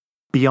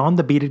Beyond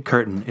the Beaded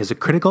Curtain is a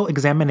critical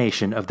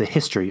examination of the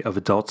history of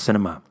adult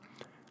cinema.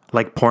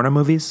 Like porno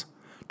movies?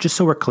 Just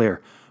so we're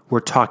clear, we're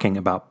talking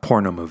about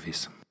porno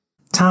movies.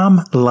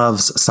 Tom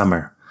loves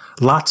summer.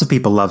 Lots of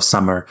people love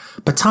summer,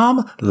 but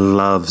Tom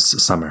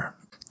loves summer.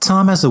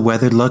 Tom has the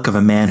weathered look of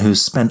a man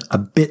who's spent a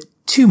bit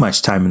too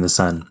much time in the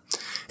sun.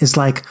 It's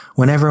like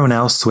when everyone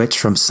else switched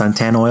from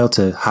suntan oil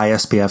to high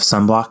SPF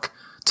sunblock,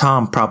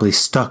 Tom probably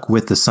stuck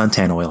with the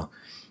suntan oil.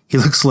 He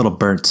looks a little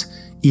burnt,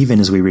 even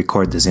as we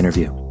record this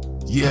interview.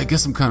 Yeah, I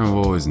guess I'm kind of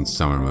always in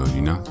summer mode,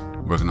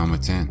 working on my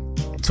tan.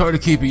 It's hard to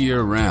keep it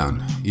year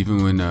round,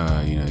 even when,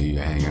 you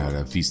hang out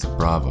at Feast of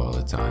Bravo all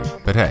the time.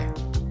 But hey,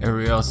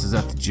 everybody else is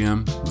at the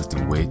gym,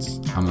 lifting weights.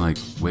 I'm like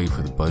waiting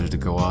for the buzzer to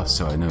go off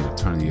so I know to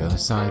turn to the other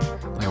side,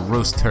 like a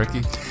roast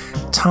turkey.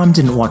 Tom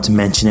didn't want to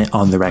mention it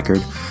on the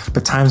record,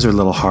 but times are a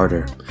little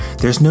harder.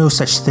 There's no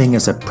such thing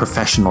as a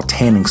professional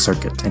tanning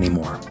circuit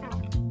anymore.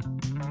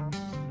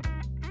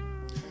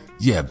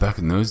 Yeah, back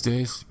in those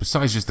days,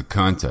 besides just the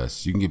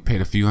contest, you can get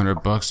paid a few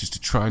 $100 just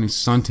to try a new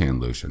suntan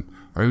lotion,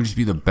 or even just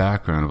be the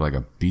background of like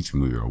a beach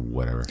movie or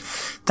whatever.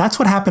 That's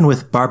what happened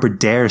with Barbara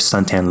Dare's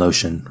suntan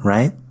lotion,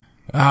 right?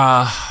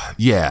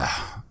 Yeah.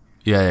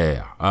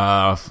 The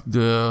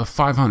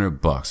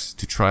 $500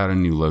 to try out a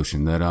new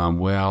lotion that,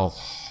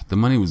 the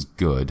money was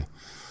good.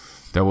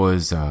 That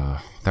was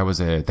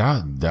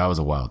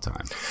a wild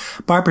time.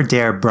 Barbara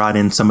Dare brought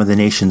in some of the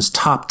nation's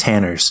top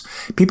tanners,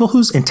 people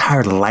whose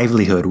entire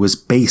livelihood was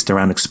based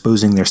around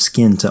exposing their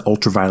skin to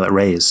ultraviolet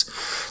rays,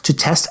 to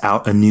test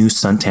out a new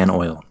suntan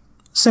oil.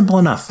 Simple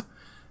enough.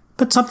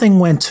 But something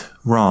went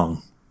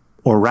wrong.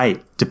 Or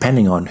right,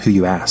 depending on who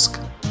you ask.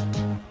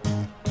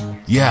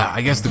 Yeah,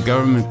 I guess the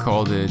government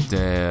called it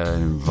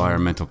an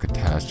environmental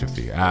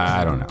catastrophe.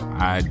 I don't know.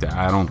 I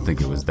don't think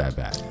it was that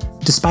bad.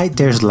 Despite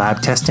Dare's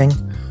lab testing,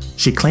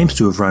 she claims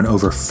to have run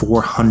over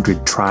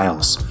 400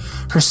 trials.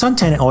 Her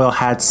suntan oil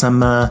had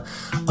some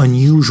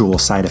unusual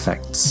side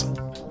effects.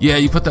 Yeah,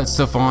 you put that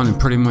stuff on and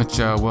pretty much,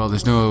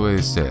 there's no other way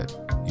to say it.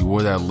 You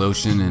wore that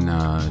lotion and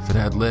if it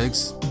had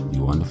legs,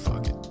 you wanted to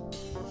fuck it.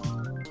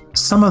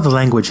 Some of the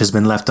language has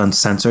been left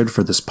uncensored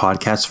for this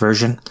podcast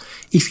version.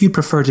 If you'd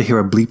prefer to hear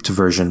a bleeped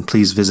version,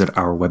 please visit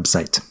our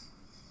website.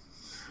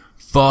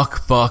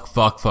 Fuck.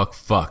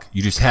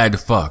 You just had to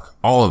fuck.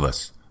 All of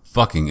us.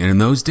 Fucking. And in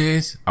those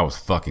days, I was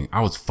fucking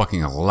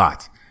a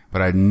lot.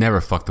 But I'd never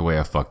fucked the way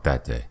I fucked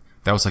that day.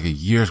 That was like a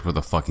year's worth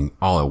of fucking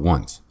all at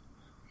once.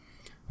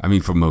 I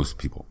mean, for most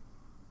people.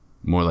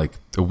 More like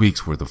a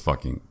week's worth of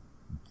fucking.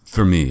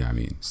 For me, I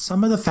mean.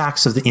 Some of the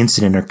facts of the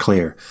incident are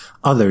clear.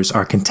 Others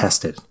are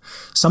contested.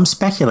 Some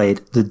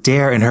speculate that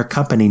Dare and her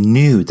company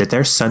knew that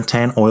their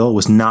suntan oil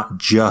was not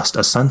just a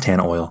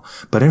suntan oil,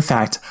 but in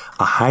fact,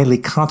 a highly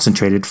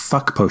concentrated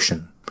fuck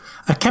potion.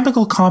 A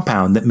chemical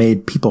compound that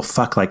made people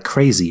fuck like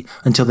crazy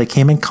until they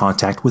came in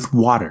contact with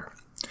water.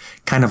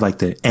 Kind of like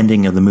the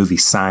ending of the movie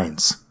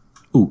Signs.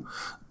 Ooh,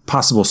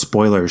 possible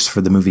spoilers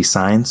for the movie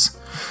Signs.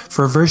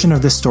 For a version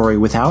of this story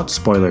without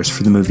spoilers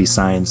for the movie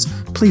Signs,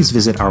 please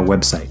visit our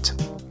website.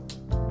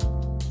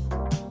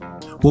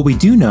 What we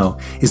do know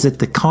is that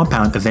the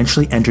compound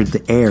eventually entered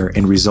the air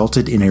and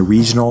resulted in a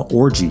regional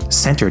orgy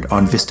centered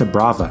on Vista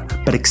Brava,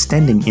 but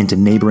extending into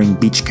neighboring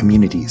beach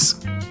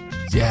communities.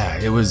 Yeah,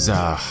 it was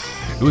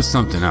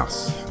something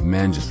else.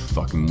 Men just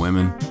fucking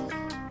women.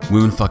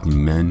 Women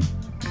fucking men.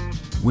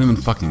 Women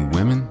fucking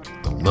women.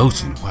 The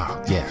lotion,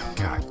 wow, yeah,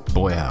 God,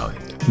 boy howdy.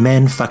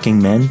 Men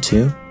fucking men,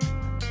 too?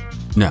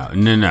 No,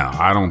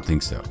 I don't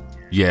think so.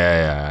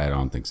 Yeah, I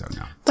don't think so,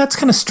 no. That's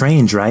kind of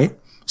strange, right?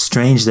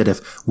 Strange that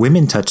if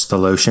women touched the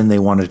lotion, they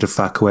wanted to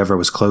fuck whoever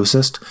was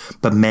closest,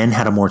 but men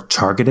had a more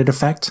targeted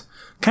effect?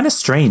 Kind of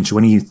strange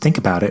when you think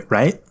about it,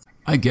 right?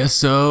 I guess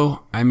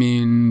so. I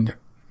mean,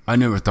 I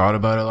never thought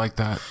about it like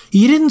that.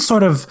 You didn't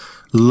sort of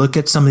look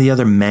at some of the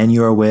other men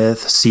you were with,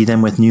 see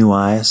them with new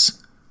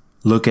eyes?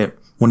 Look at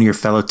one of your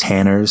fellow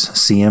tanners,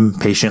 see him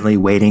patiently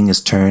waiting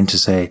his turn to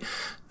say,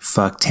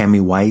 fuck Tammy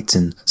White,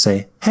 and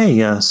say,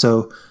 hey,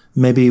 so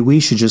maybe we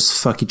should just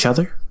fuck each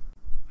other?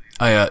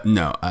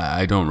 No,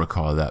 I don't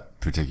recall that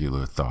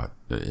particular thought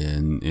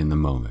in the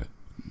moment.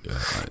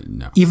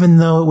 No. Even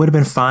though it would have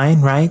been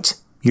fine, right?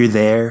 You're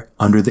there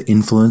under the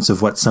influence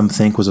of what some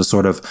think was a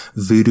sort of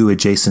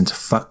voodoo-adjacent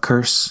fuck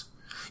curse.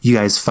 You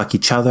guys fuck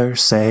each other,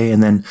 say,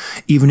 and then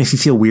even if you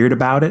feel weird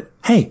about it,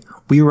 hey,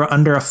 we were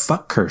under a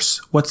fuck curse.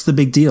 What's the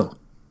big deal?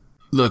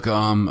 Look,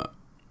 I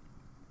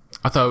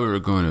thought we were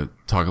going to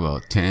talk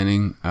about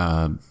tanning.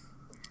 I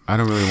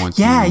don't really want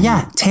to.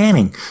 Yeah,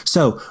 tanning.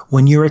 So,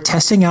 when you were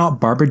testing out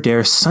Barbara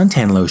Dare's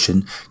suntan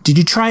lotion, did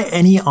you try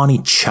any on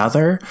each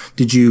other?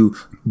 Did you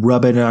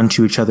rub it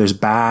onto each other's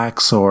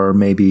backs, or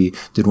maybe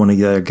did one of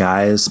the other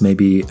guys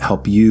maybe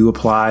help you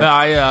apply?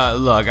 I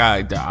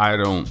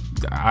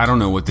don't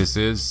know what this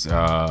is,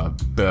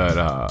 but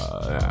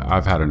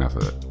I've had enough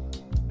of it.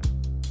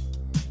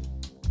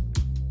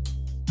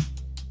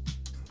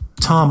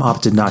 Tom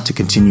opted not to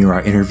continue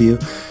our interview,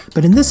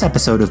 but in this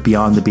episode of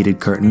Beyond the Beaded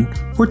Curtain,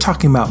 we're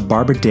talking about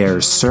Barbara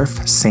Dare's surf,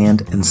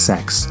 sand, and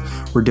sex.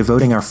 We're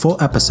devoting our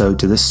full episode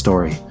to this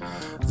story.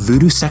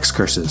 Voodoo sex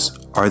curses,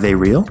 are they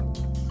real?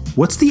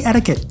 What's the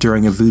etiquette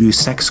during a voodoo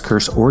sex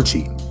curse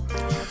orgy?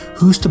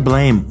 Who's to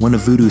blame when a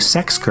voodoo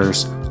sex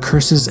curse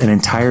curses an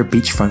entire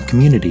beachfront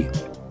community?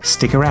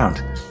 Stick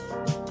around.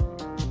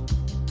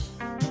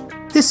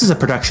 This is a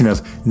production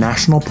of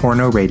National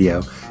Porno Radio,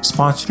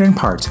 sponsored in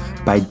part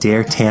by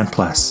Dare Tan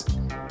Plus.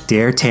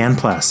 Dare Tan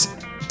Plus.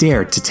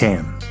 Dare to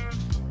tan.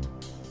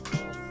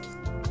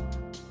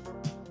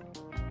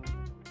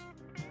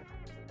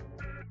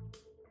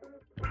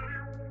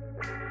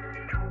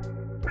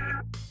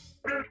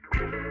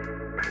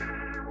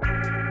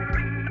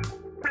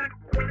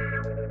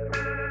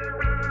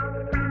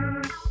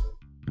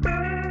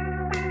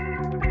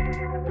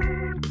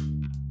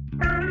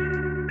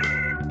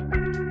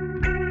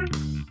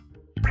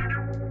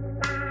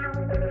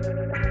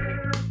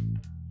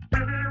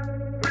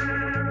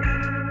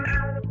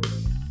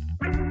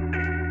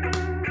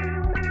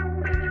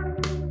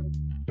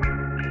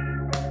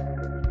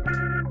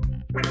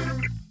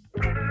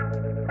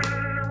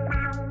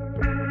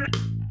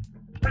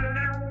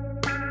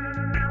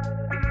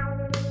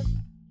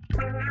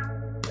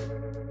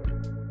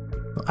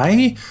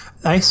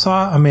 I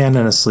saw a man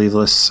in a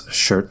sleeveless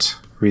shirt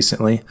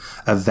recently,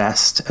 a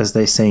vest, as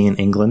they say in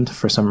England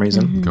for some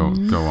reason.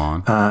 Mm-hmm. Go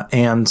on.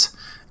 And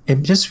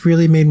it just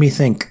really made me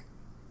think,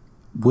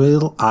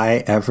 will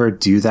I ever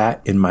do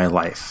that in my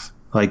life?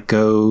 Like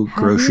go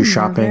grocery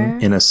shopping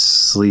in a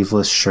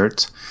sleeveless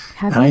shirt?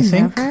 Have and you I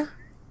think,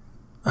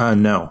 never?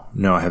 No,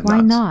 I have not.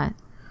 Why not?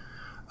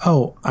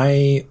 Oh,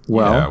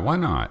 yeah, why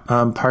not?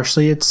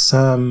 Partially it's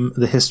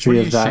the history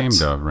of that. What are you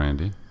ashamed of,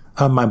 Randy?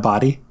 My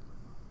body.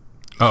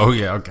 Oh,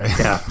 yeah, okay.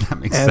 Yeah. That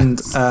makes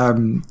sense. I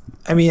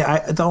mean,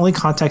 the only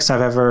context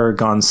I've ever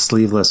gone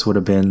sleeveless would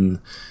have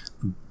been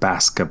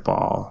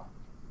basketball.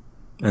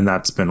 And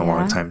that's been a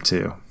long time,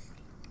 too.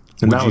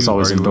 And that was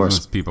always indoors.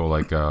 With people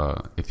like,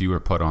 if you were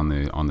put on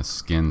the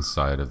skin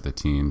side of the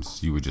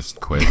teams, you would just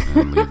quit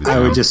and leave the gym? I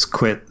would just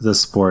quit the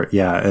sport,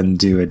 and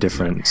do a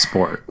different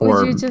sport.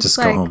 Or would you just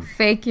go home.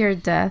 Fake your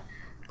death?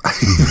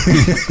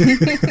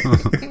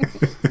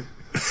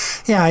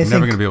 Yeah, You're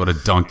never going to be able to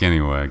dunk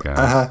anyway,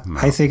 guys. No.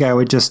 I think I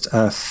would just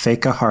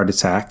fake a heart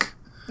attack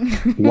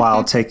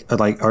while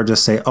or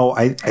just say, oh,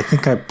 I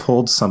think I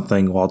pulled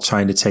something while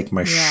trying to take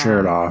my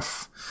shirt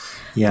off.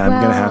 Yeah, I'm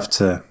going to have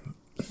to.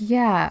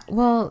 Yeah,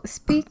 well,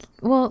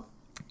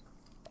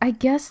 I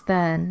guess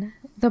then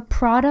the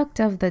product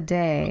of the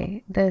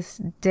day,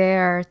 this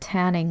Dare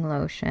tanning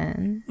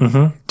lotion,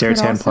 Dare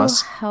Tan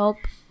Plus,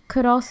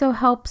 could also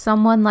help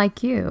someone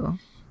like you.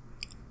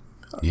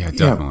 Yeah,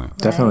 definitely. Yeah,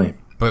 definitely. Right.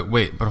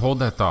 But hold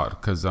that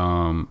thought, because,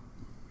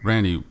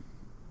 Randy,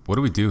 what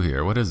do we do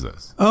here? What is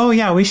this? Oh,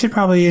 yeah, we should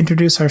probably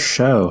introduce our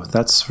show.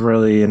 That's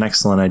really an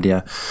excellent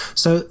idea.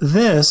 So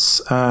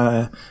this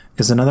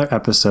is another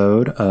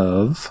episode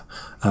of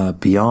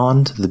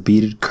Beyond the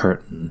Beaded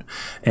Curtain.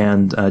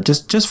 And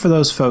just for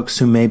those folks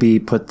who maybe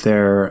put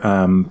their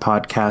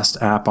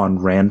podcast app on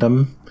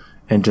random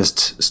and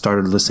just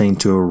started listening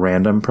to a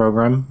random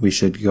program, we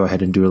should go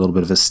ahead and do a little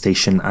bit of a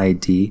station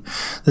ID.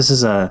 This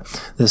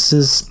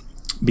is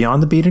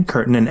Beyond the Beaded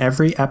Curtain. In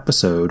every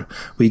episode,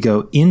 we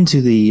go into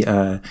the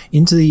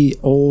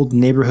old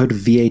neighborhood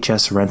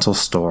VHS rental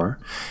store,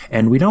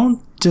 and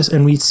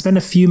we spend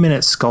a few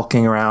minutes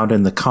skulking around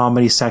in the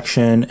comedy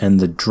section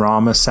and the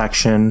drama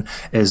section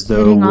as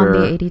though hitting we're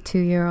on the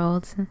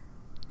 82-year-olds.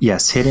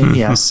 Yes,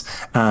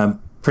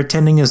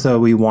 pretending as though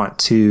we want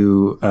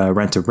to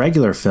rent a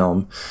regular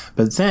film,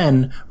 but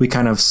then we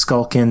kind of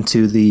skulk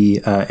into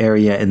the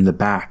area in the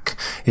back.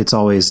 It's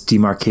always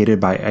demarcated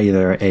by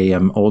either a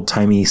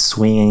old-timey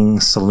swinging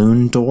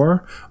saloon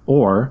door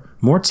or,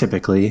 more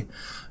typically,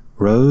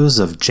 rows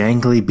of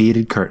jangly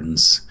beaded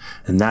curtains.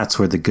 And that's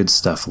where the good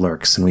stuff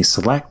lurks. And we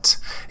select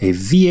a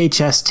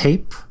VHS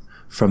tape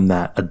from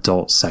that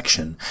adult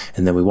section.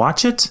 And then we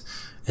watch it,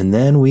 and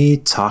then we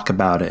talk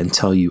about it and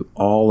tell you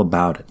all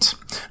about it.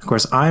 Of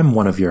course, I'm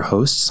one of your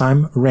hosts.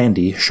 I'm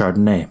Randy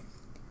Chardonnay.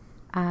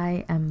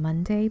 I am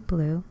Monday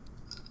Blue.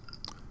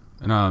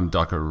 And I'm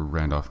Dr.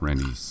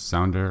 Randy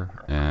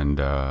Sounder. And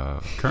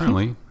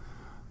currently,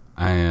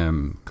 I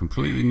am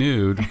completely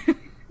nude,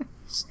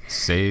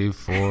 save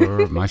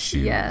for my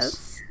shoes.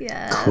 Yes.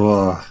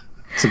 Cool.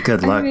 It's a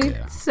good look. I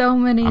made so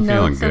many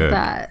notes of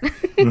that.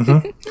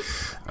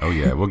 Oh,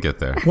 yeah, we'll get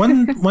there.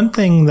 One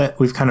thing that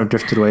we've kind of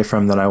drifted away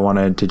from that I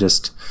wanted to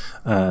just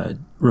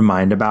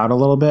remind about a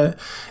little bit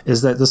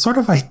is that the sort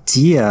of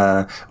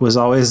idea was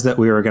always that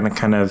we were going to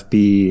kind of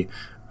be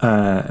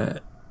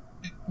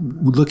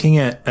looking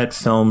at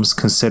films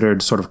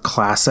considered sort of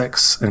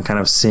classics and kind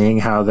of seeing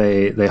how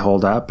they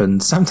hold up.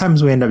 And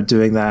sometimes we end up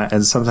doing that.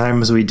 And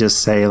sometimes we just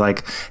say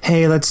like,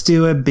 hey, let's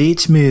do a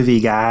beach movie,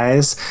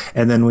 guys.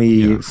 And then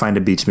we find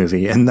a beach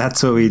movie. And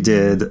that's what we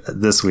did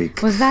this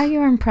week. Was that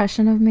your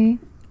impression of me?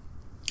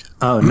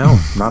 Oh, no,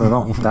 not at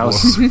all. That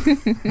was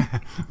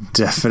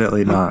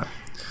definitely not.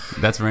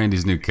 That's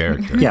Randy's new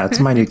character. Yeah, it's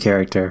my new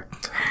character.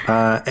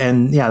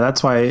 And yeah,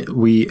 that's why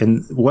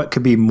and what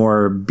could be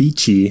more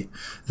beachy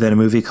than a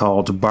movie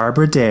called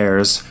Barbara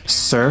Dare's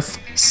Surf,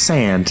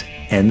 Sand,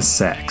 and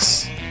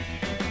Sex.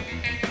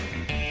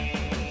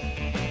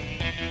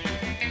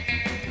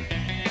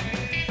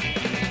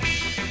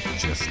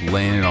 Just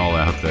laying it all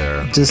out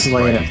there. Just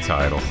laying right in the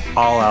title.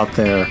 all out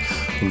there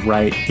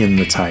right in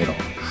the title.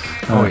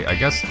 Oh, wait, I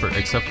guess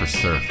except for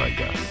surf, I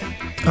guess.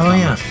 Oh,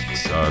 yeah.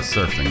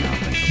 Surfing now. I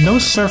think. No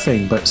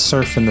surfing, but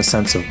surf in the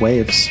sense of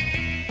waves.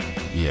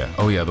 Yeah.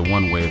 Oh, yeah. The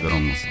one wave that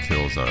almost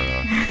kills our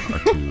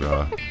two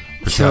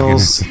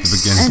Kills protagonists at the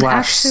beginning. And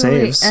Slash actually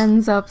saves.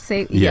 ends up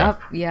saving. Yeah.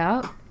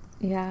 Yep.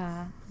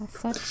 Yeah.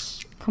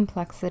 Such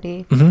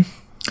complexity.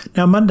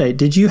 Now, Monday,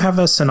 did you have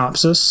a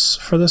synopsis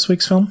for this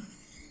week's film?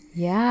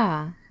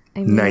 Yeah. I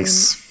mean,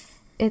 Nice.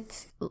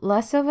 It's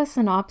less of a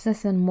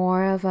synopsis and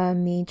more of a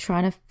me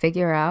trying to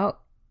figure out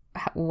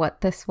what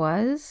this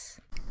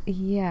was.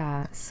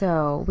 Yeah.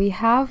 So we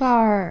have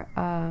our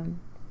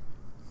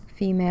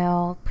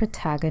female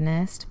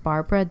protagonist,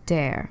 Barbara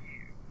Dare.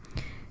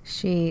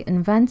 She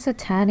invents a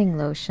tanning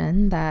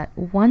lotion that,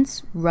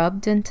 once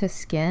rubbed into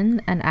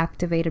skin and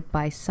activated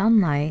by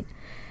sunlight,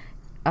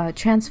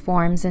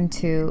 transforms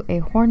into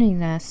a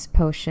horniness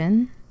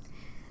potion,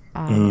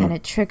 and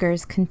it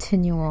triggers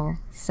continual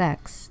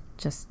sex,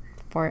 just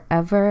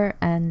forever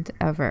and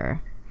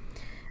ever.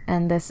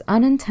 And this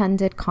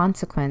unintended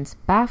consequence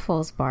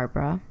baffles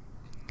Barbara,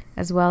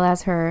 as well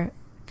as her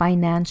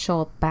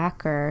financial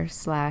backer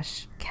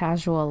 /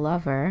 casual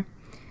lover,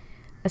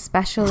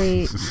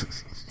 especially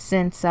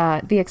since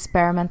the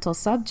experimental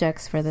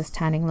subjects for this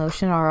tanning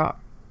lotion are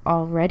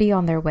already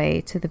on their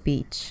way to the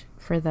beach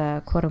for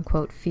the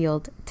quote-unquote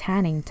field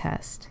tanning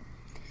test.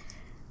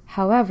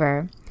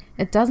 However,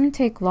 it doesn't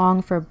take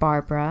long for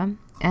Barbara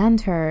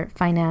and her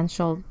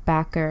financial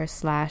backer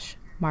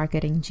 /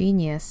 marketing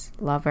genius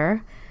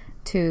lover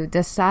to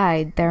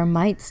decide there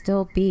might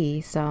still be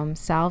some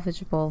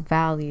salvageable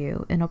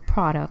value in a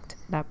product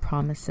that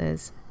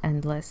promises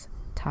endless,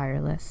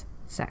 tireless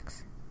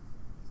sex.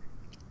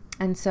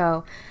 And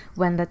so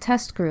when the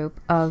test group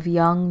of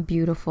young,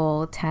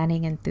 beautiful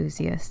tanning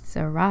enthusiasts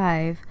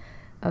arrive,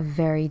 a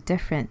very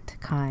different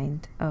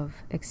kind of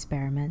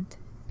experiment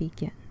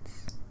begins.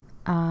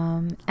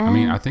 I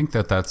mean, I think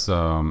that's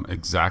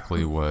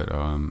exactly what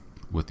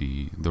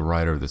the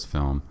writer of this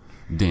film,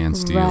 Dan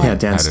Steele, Right. Yeah,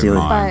 Dan had Steele. in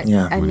mind. But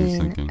Yeah. I What he's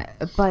mean, thinking.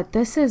 but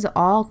this is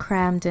all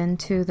crammed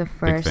into the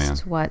fan.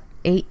 first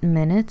 8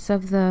 minutes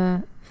of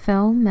the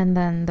film, and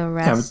then the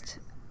rest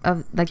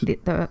of like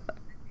the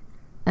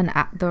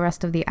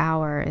rest of the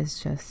hour is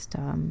just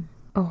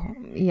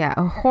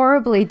a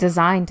horribly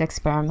designed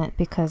experiment,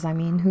 because I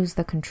mean, who's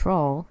the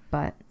control?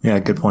 But Yeah,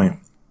 good point.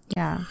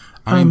 yeah,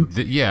 I mean,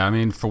 I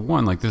mean, for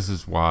one, like this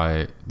is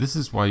why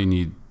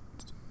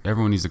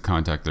everyone needs to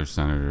contact their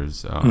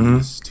senators.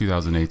 This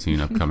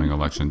 2018 upcoming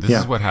election. This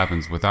is what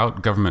happens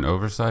without government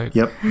oversight.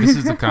 Yep. This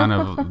is the kind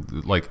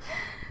of like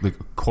the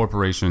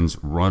corporations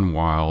run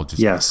wild.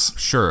 Just Yes.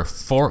 Sure.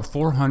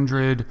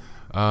 400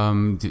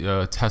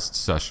 test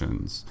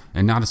sessions,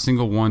 and not a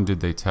single one did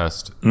they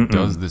test.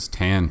 Does this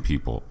tan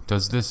people?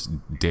 Does this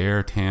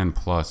Dare Tan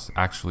Plus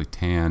actually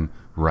tan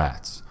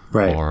rats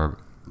Right. or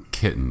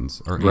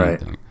kittens or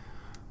Right. anything?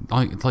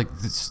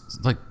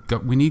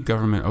 We need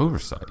government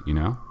oversight, you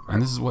know.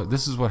 And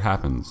this is what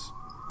happens.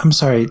 I'm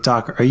sorry,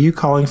 Doc, are you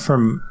calling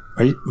for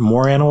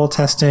more animal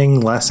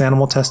testing, less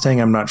animal testing?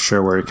 I'm not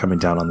sure where you're coming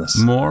down on this.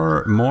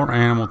 More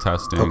animal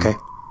testing. Okay.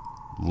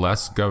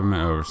 Less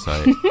government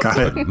oversight. Got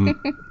it.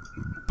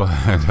 But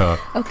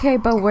okay,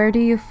 but where do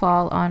you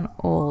fall on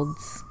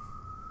olds?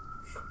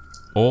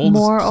 olds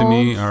More to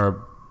me olds?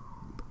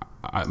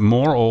 are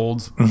more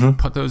olds.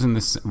 Put those in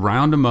this.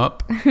 Round them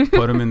up.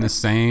 Put them in the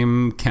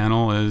same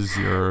kennel as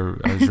your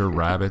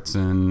rabbits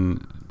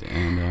and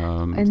tan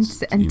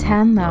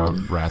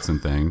them. rats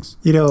and things.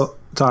 You know,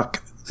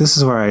 Doc, this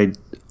is where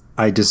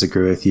I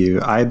disagree with you.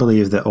 I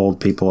believe that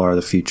old people are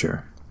the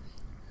future.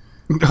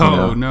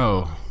 Oh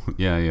no.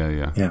 Yeah.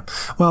 Yeah.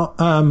 Well,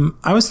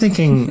 I was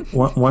thinking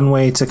one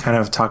way to kind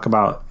of talk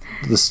about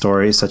the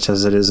story, such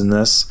as it is in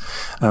this,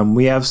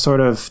 we have sort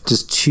of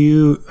just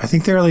two. I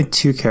think there are like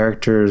two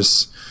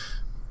characters.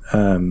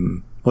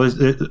 There's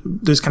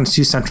kind of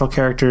two central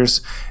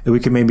characters. We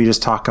could maybe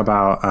just talk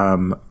about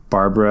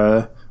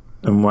Barbara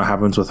and what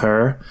happens with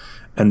her,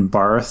 and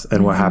Barth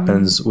and what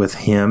happens with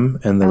him,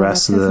 and the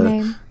rest of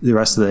the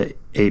rest of the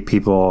 8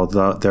 people.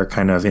 They're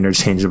kind of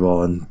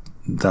interchangeable, and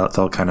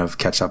they'll kind of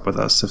catch up with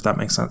us, if that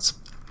makes sense.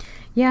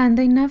 Yeah, and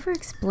they never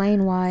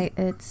explain why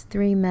it's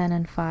 3 men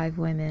and 5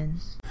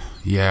 women.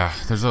 Yeah,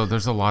 there's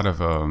a lot of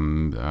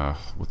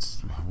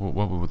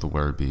what would the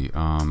word be?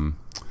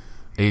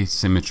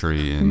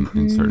 Asymmetry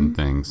in certain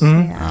things.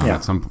 Yeah. Yeah.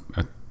 At some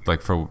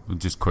like for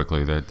just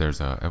quickly that there's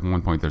at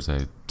one point there's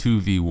a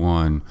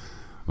 2v1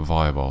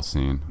 volleyball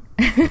scene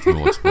which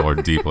we'll explore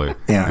deeply.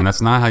 Yeah. And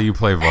that's not how you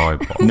play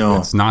volleyball. No.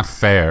 It's not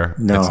fair.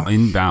 No. It's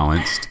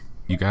imbalanced.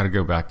 You got to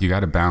go back. You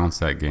got to balance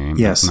that game.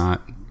 Yes.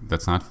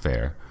 That's not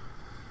fair.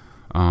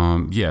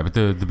 Yeah, but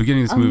the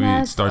beginning of this movie,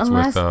 it starts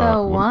unless with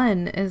the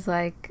one is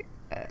like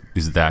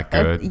is that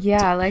good?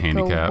 like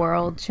handicap? the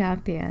world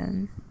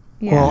champion.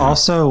 Yeah. Well,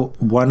 also,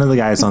 one of the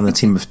guys on the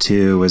team of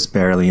 2 was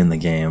barely in the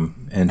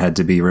game and had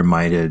to be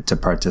reminded to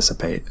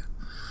participate.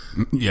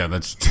 Yeah,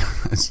 that's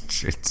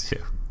true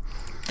too.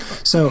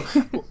 So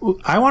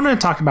I want to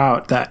talk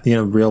about that,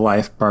 real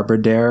life Barbara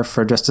Dare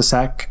for just a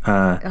sec.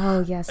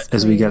 Oh, yes.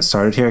 As we get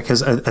started here,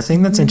 because a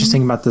thing that's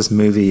interesting about this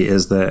movie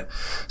is that,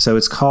 so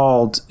it's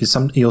called,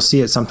 you'll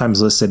see it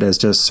sometimes listed as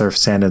just Surf,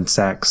 Sand, and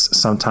Sex,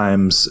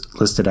 sometimes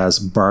listed as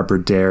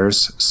Barbara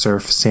Dare's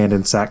Surf, Sand,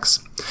 and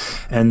Sex.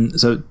 And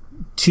so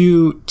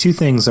two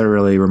things are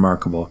really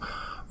remarkable.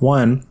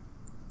 One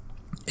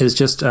is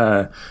just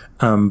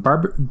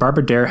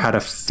Barbara Dare had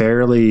a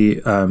fairly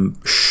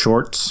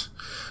short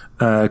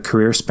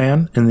career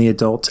span in the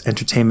adult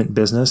entertainment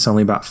business,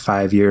 only about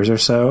 5 years or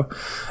so,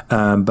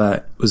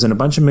 but was in a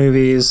bunch of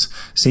movies,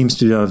 seems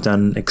to have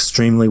done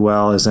extremely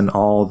well, is in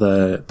all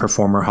the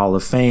Performer Hall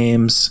of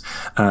Fames,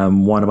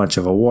 won a bunch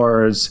of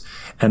awards.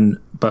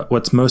 But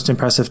what's most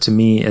impressive to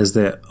me is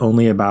that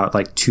only about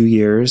 2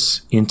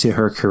 years into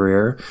her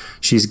career,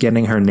 she's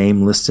getting her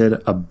name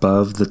listed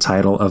above the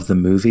title of the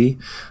movie.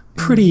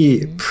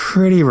 Pretty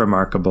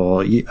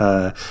remarkable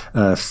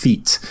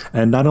feat.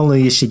 And not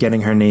only is she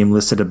getting her name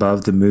listed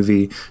above the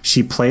movie,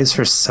 she plays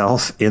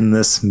herself in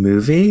this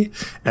movie.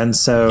 And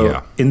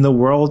so in the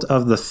world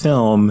of the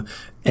film,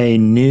 a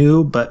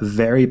new but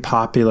very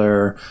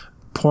popular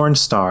porn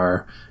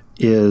star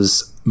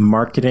is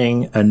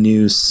marketing a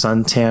new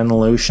suntan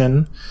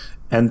lotion.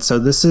 And so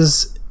this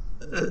is...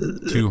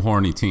 Two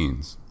horny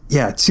teens.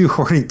 Yeah, two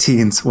horny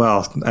teens.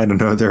 Well, I don't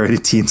know if there are any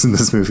teens in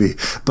this movie,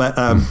 but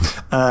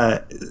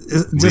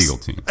legal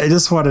teens. I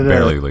just wanted to...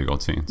 Barely legal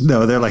teens.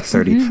 No, they're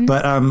 30.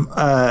 But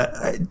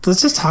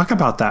let's just talk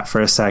about that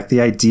for a sec. The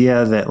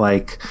idea that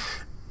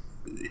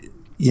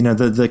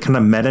the kind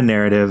of meta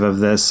narrative of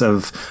this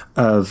of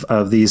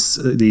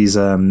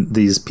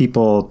these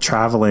people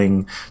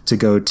traveling to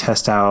go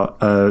test out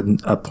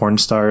a porn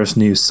star's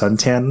new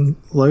suntan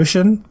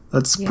lotion.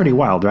 That's pretty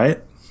wild,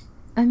 right?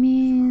 I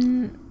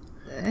mean...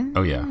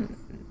 Oh yeah.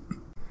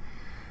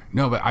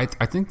 No, but I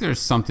think there's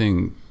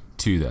something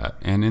to that,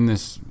 and in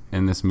this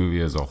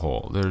movie as a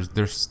whole,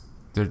 there's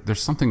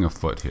something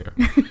afoot here,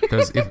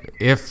 because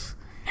if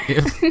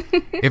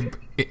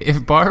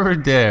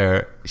Barbara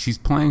Dare, she's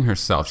playing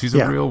herself, she's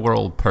a real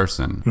world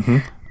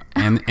person,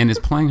 and is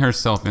playing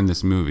herself in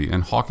this movie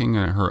and hawking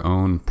her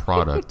own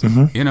product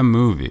in a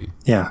movie,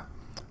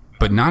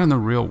 but not in the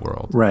real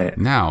world. Right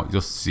now, you'll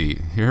see.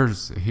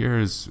 Here's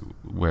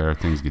where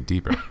things get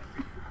deeper.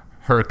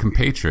 Her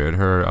compatriot,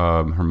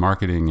 her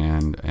marketing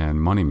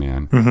and money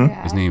man,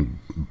 is named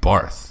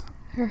Barth.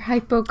 Her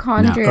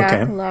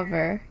hypochondriac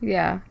lover.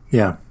 Yeah.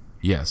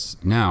 Yes.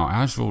 Now,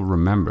 as you'll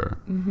remember,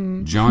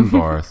 John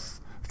Barth,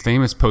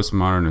 famous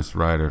postmodernist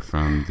writer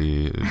from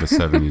the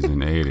 70s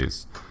and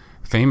 80s,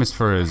 famous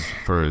for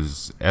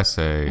his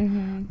essay,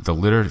 "The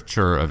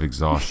Literature of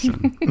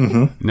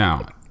Exhaustion."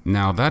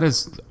 Now that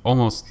is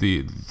almost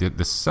the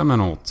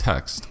seminal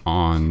text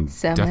on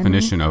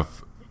definition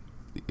of.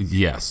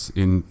 Yes,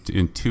 in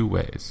two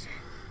ways,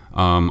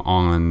 on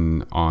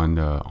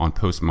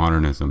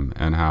postmodernism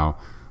and how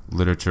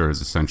literature is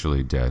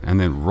essentially dead, and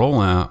then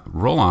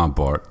Roland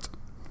Barthes,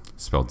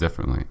 spelled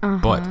differently,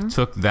 but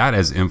took that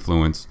as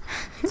influence,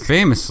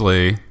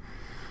 famously,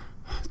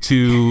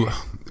 to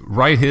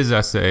write his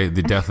essay,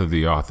 "The Death of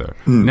the Author."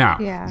 Now,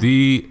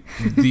 the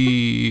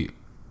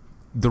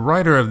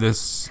writer of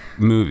this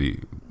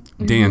movie,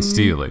 Dan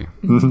Steely.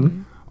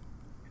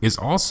 Is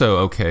also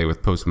okay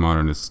with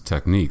postmodernist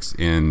techniques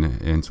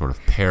in sort of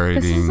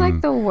parodying. This is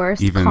like the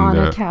worst Khan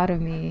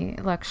Academy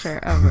lecture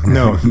ever.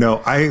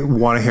 No, I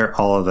want to hear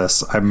all of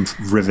this. I'm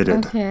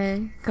riveted.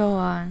 Okay, go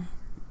on.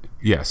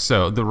 Yes,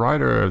 so the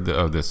writer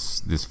of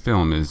this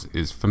film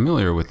is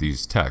familiar with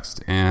these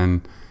texts,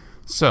 and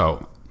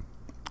so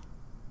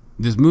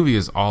this movie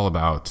is all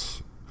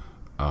about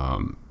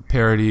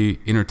parody,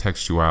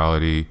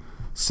 intertextuality,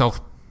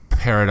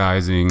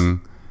 self-parodizing,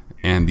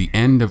 and the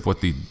end of what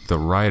the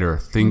writer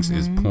thinks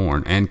is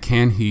porn, and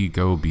can he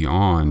go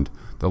beyond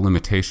the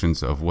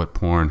limitations of what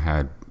porn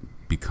had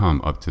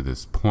become up to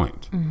this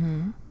point,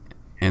 and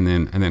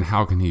then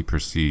how can he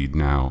proceed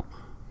now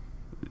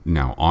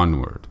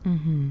onward?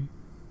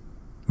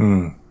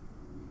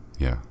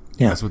 Yeah,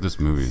 that's what this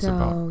movie is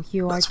about. So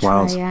you are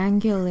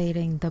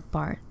triangulating the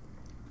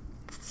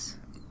Barths.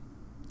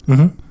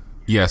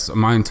 Yes,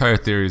 my entire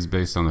theory is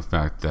based on the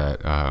fact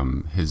that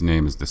his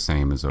name is the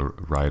same as a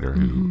writer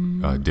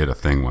who did a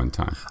thing one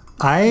time.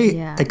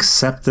 I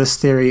accept this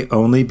theory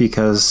only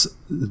because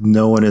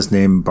no one is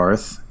named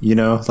Barth.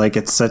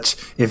 It's such.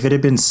 If it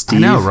had been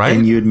Steve,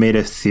 and you had made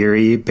a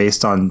theory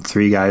based on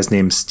three guys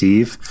named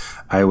Steve,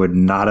 I would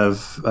not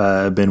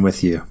have been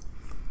with you.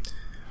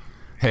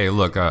 Hey,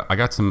 look, I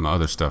got some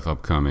other stuff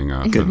upcoming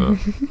in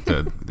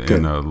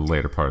the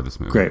later part of this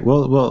movie. Great,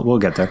 we'll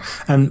get there.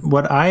 And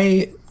what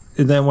I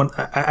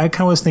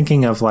kind of was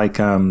thinking of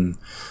Instagram,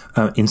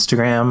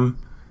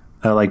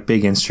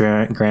 big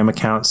Instagram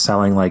accounts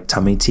selling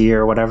tummy tea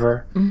or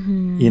whatever.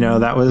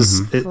 That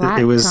was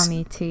it was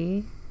tummy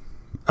tea.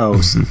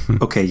 Oh,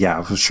 okay,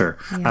 yeah, for sure.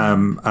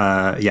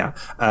 Yeah.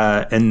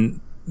 And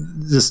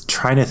just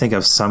trying to think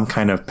of some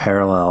kind of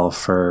parallel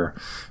for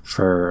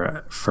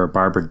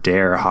Barbara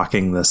Dare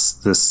hawking this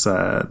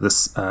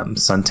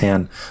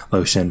suntan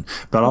lotion,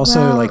 but also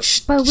Well,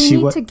 but we need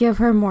wa- to give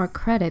her more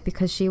credit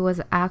because she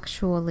was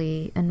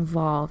actually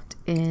involved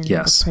in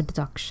Yes. the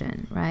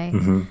production, right? the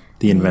I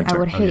mean, inventor. I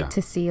would hate yeah.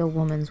 to see a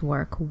woman's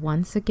work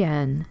once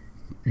again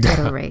get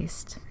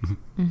erased.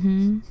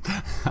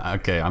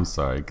 Okay, I'm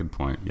sorry. Good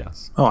point.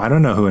 Yes. Oh, I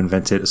don't know who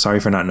invented.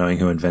 Sorry for not knowing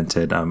who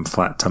invented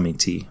flat tummy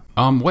tea.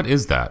 What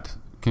is that?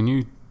 Can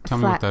you tell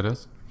me what Flat- that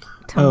is?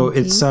 Oh,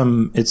 Tummy it's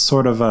tea? it's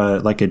sort of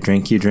like a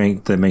drink you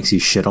drink that makes you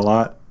shit a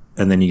lot,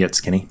 and then you get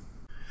skinny.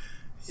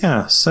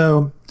 Yeah,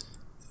 so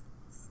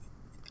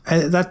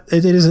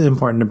it is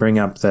important to bring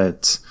up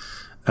that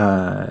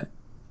that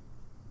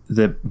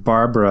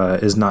Barbara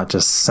is not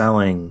just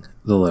selling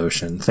the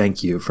lotion.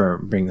 Thank you for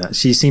bringing that.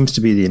 She seems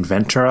to be the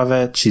inventor of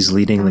it. She's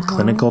leading the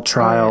clinical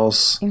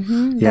trials.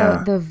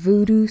 Yeah. The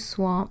voodoo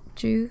swamp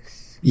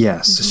juice.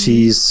 Yes,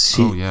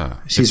 Oh yeah,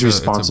 she's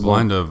responsible.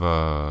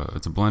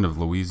 It's a blend of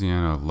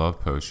Louisiana love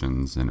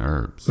potions and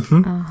herbs.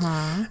 and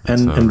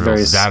Real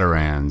various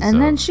Zatarans.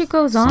 And then she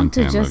goes on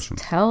to suntan just lotion.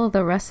 tell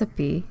the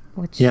recipe,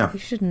 which Yeah. you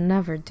should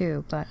never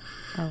do, but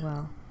oh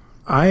well.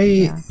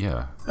 I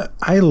Yeah.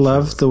 I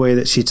loved the way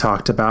that she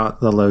talked about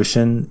the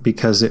lotion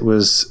because it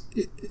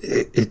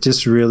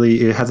just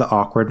really it had the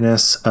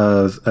awkwardness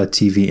of a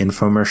TV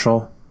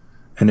infomercial,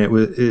 and it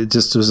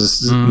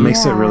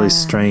makes it really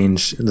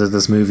strange that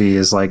this movie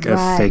is like a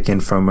Right. fake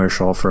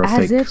infomercial for a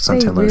As fake if they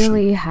suntan lotion.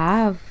 really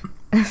have.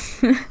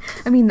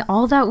 I mean,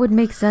 all that would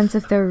make sense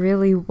if there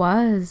really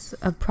was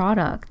a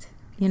product,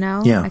 you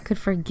know? Yeah. I could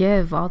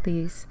forgive all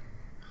these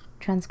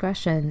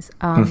transgressions.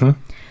 Mm-hmm.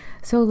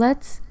 So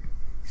let's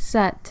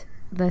set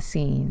the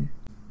scene.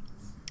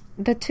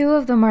 The two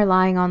of them are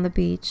lying on the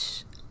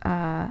beach,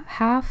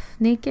 half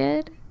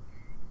naked.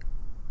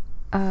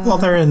 Well,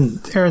 they're in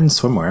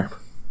swimwear.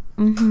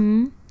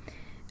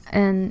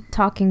 And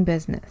talking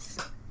business.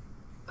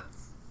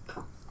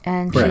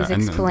 And Right. she's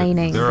And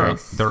explaining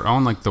this. they're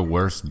on like the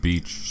worst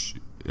beach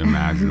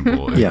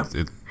imaginable. Yeah.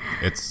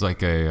 It's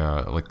like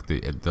a like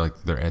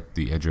they're at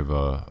the edge of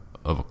a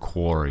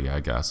quarry, I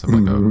guess, of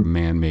like a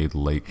man-made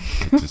lake.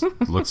 It just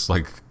looks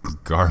like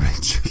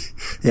garbage.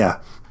 Yeah.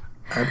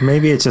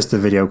 Maybe it's just the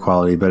video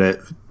quality, but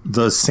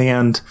the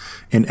sand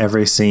in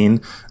every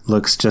scene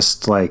looks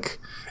just like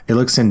it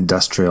looks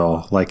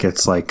industrial, like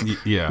it's like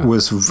yeah.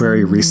 was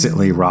very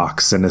recently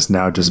rocks and is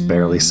now just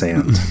barely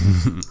sand.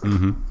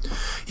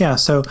 Yeah,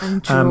 so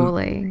And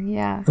drooling,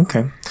 yeah.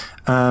 okay.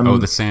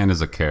 The sand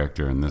is a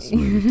character in this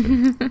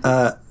movie too.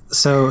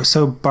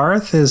 So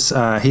Barth is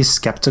he's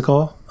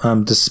skeptical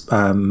of the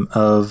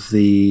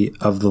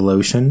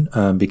lotion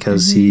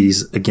because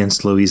he's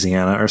against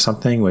Louisiana or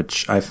something,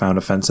 which I found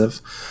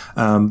offensive.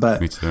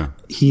 But Me too.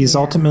 he's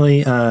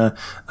ultimately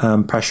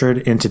pressured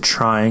into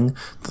trying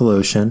the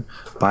lotion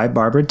by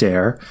Barbara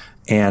Dare,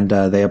 and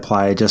they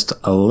apply just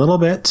a little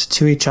bit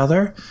to each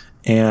other.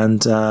 And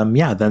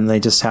then they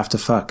just have to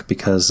fuck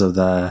because of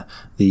the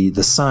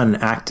sun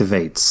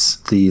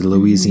activates the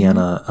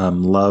Louisiana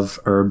love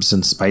herbs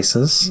and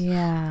spices.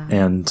 Yeah.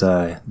 And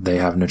they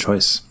have no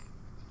choice.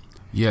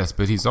 Yes,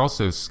 but he's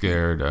also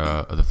scared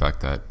of the fact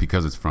that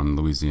because it's from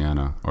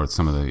Louisiana, or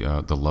some of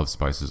the love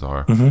spices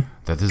are,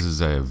 that this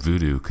is a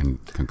voodoo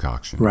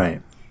concoction.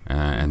 Right.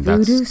 And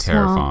Voodoo that's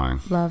terrifying.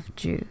 Swamp love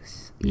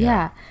juice. Yeah.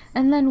 Yeah.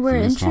 And then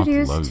we're Voodoo Swamp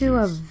introduced love to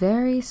a juice.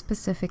 very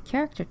specific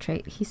character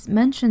trait. He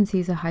mentions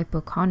he's a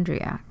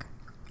hypochondriac.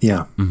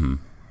 Yeah.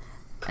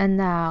 And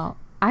now,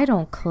 I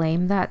don't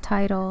claim that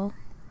title,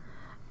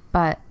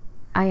 but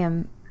I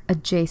am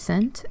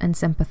adjacent and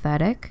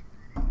sympathetic.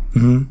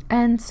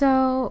 And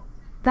so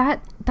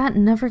that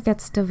never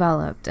gets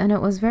developed, and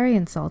it was very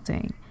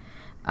insulting.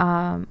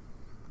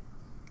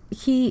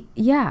 He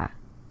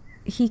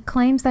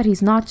claims that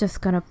he's not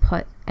just going to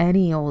put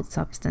any old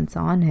substance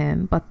on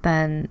him, but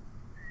then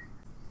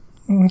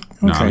No,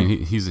 I Okay.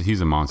 mean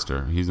he's a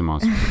monster. He's a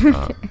monster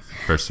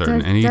for certain,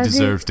 Does- and he does he-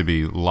 deserves to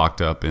be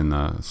locked up in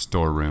the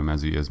storeroom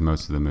as he is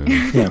most of the movie.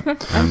 Yeah.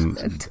 And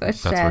To a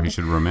that's where he shed.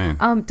 should remain.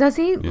 Does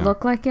he Yeah.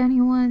 look like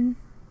anyone?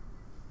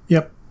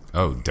 Yep.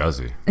 Oh, does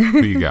he?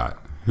 Who you got?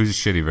 Who's a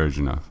shitty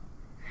version of?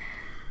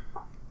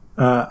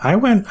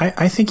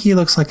 I think he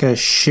looks like a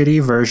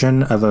shitty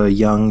version of a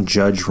young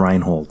Judge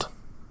Reinhold.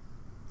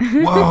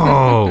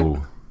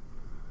 Whoa!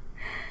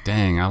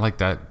 Dang, I like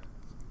that.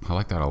 I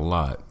like that a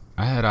lot.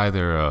 I had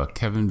either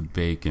Kevin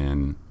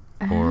Bacon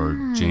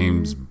or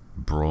James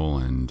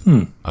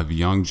Brolin, of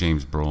young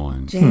James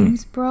Brolin,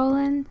 James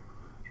Brolin?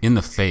 in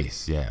the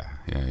face. Yeah.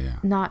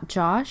 Not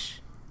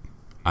Josh?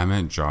 I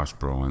meant Josh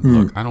Brolin.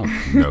 Look, I don't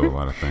know a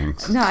lot of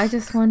things. No, I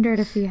just wondered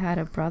if he had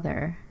a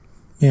brother.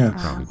 Yeah.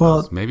 Probably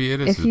Well, does. Maybe it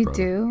is. If his you brother.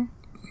 do,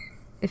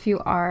 if you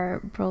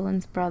are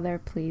Brolin's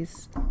brother,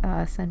 please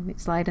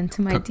slide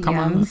into my Come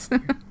on.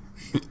 DMs.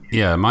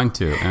 Yeah, mine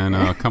too. And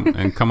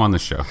come on the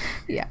show.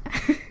 Yeah.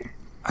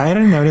 I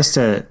hadn't noticed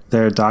it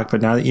there, Doc, but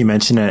now that you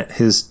mention it,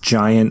 his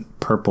giant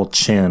purple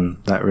chin,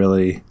 that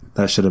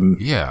should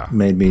have Yeah.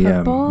 made me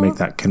Purple? make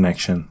that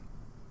connection.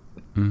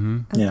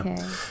 Yeah.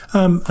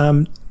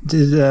 Okay.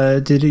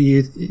 Did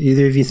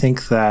either of you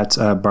think that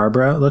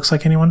Barbara looks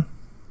like anyone?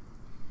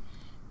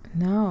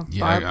 No,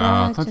 Yeah, Barbara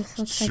I thought just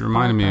looks she like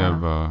reminded me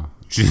Barbara. of.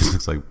 She just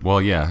looks like,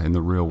 well, yeah, in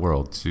the real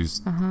world.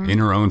 She's in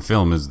her own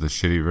film is the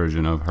shitty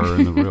version of her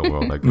in the real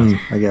world, I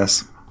guess. I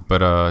guess.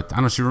 But I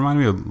don't know. She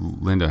reminded me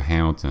of Linda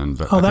Hamilton.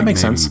 But Oh, I that think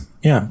makes sense.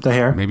 Yeah, the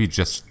hair. Maybe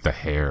just the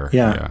hair.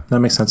 Yeah, that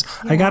makes sense.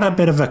 I got a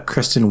bit of a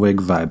Kristen Wiig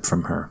vibe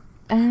from her.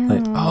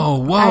 Oh,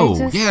 whoa. I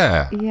just-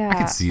 yeah. yeah. I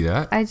could see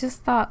that. I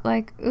just thought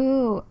like,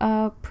 ooh,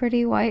 a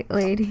pretty white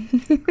lady.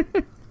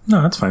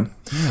 No, that's fine.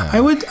 Yeah.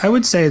 I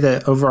would say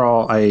that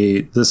overall,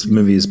 this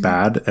movie is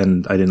bad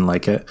and I didn't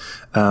like it.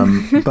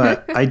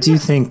 But I do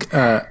think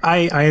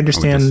I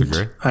understand.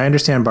 disagree. I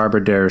understand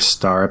Barbara Dare's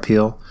star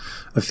appeal.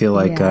 I feel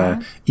like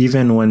Yeah.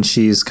 even when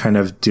she's kind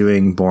of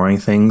doing boring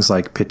things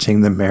like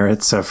pitching the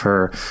merits of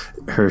her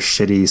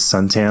shitty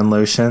suntan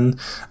lotion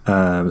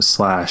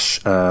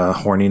slash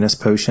horniness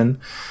potion,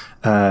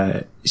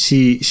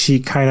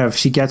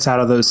 she gets out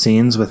of those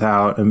scenes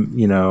without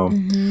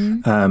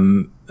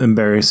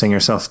embarrassing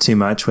herself too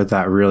much with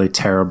that really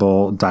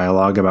terrible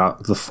dialogue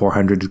about the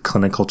 400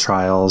 clinical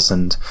trials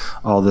and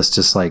all this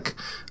just like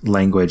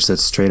language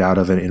that's straight out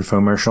of an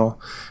infomercial.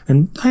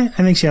 And I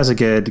think she has a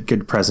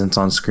good presence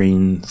on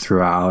screen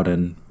throughout.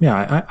 And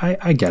yeah,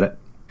 I get it.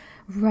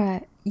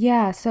 Right.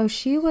 Yeah. So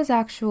she was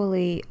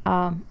actually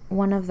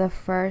one of the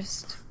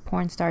first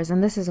porn stars,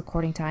 and this is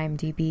according to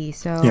IMDb.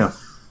 So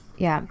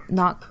yeah,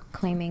 not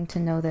claiming to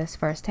know this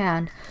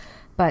firsthand,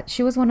 but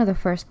she was one of the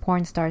first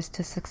porn stars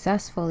to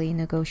successfully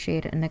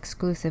negotiate an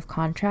exclusive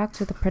contract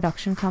with a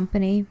production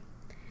company.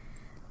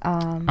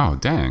 Oh,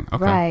 dang.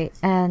 Okay. Right.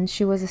 And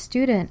she was a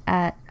student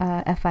at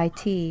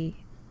FIT,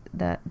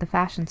 the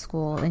fashion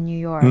school in New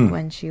York,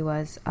 when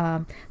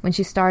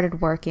she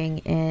started working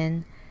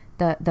in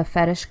the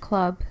fetish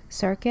club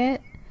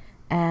circuit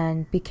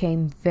and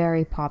became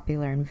very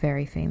popular and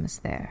very famous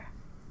there.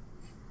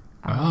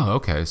 Oh,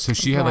 okay. So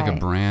she had like a Right.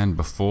 brand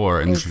before,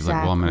 and then she was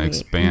like, well, I'm going to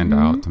Exactly. expand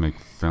out to make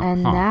film.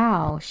 And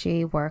now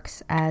she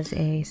works as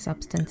a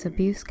substance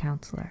abuse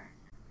counselor.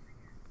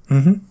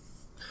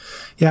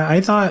 Yeah,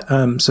 I thought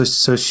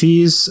so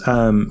she's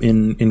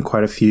in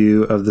quite a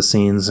few of the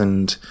scenes,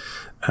 and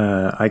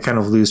I kind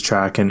of lose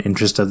track and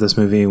interest of this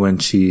movie when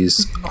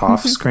she's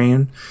off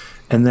screen.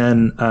 And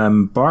then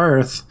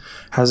Barth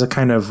has a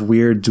kind of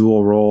weird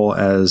dual role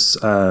as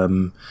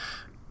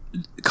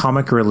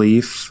comic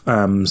relief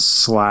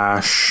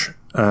slash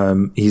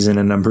he's in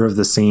a number of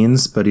the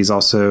scenes, but he's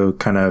also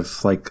kind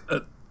of like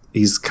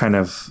he's kind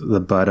of the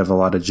butt of a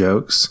lot of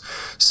jokes.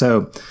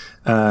 So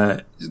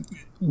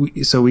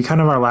we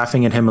kind of are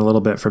laughing at him a little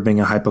bit for being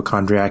a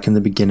hypochondriac in the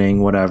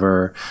beginning,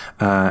 whatever.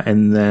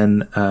 And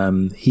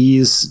then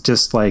he's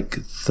just like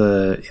he's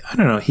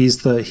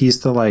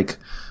the like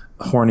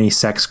horny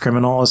sex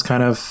criminal is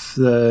kind of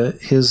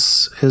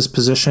his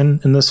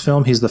position in this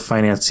film. He's the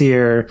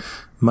financier,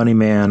 money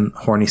man,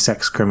 horny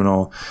sex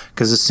criminal.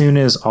 Because as soon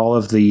as all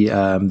of the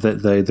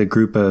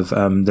group of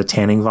the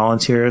tanning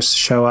volunteers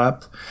show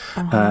up,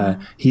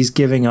 he's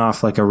giving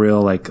off like a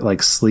real like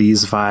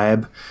sleaze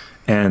vibe.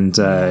 And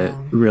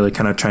really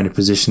kind of trying to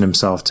position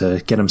himself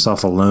to get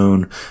himself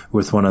alone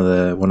with one of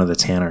the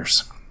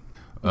tanners.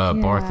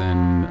 Barth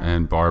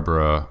and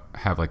Barbara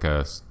have like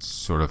a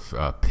sort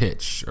of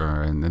pitch,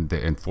 and then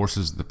it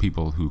forces the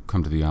people who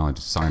come to the island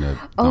to sign a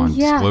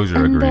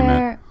non-disclosure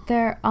agreement.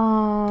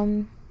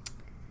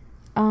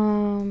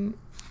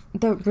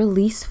 The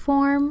release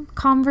form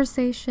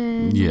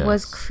conversation Yes.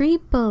 was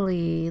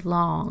creepily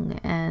long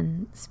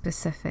and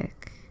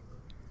specific.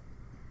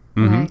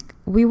 Mm-hmm.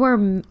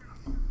 Like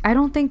I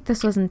don't think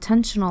this was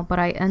intentional, but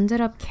I ended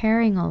up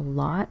caring a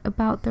lot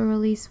about the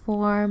release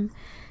form,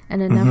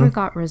 and it never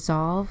got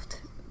resolved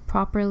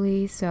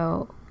properly.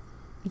 So,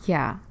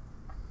 yeah.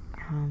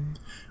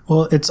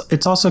 Well,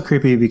 it's also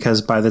creepy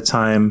because by the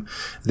time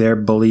they're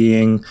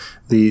bullying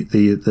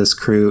this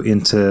crew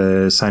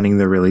into signing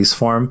the release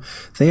form,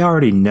 they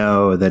already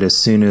know that as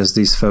soon as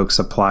these folks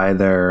apply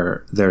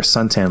their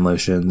suntan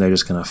lotion, they're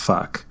just gonna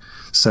fuck.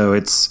 So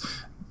it's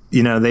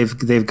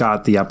they've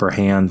got the upper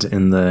hand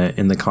in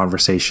the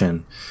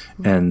conversation,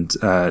 and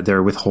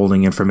they're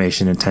withholding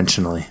information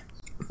intentionally,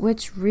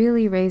 Which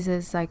really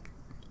raises like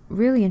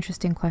really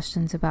interesting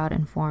questions about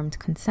informed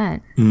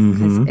consent.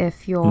 Because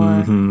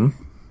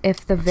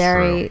if the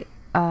very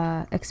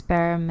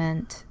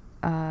experiment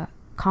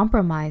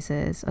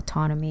compromises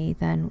autonomy,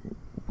 then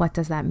what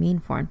does that mean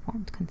for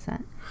informed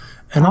consent?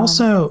 and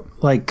also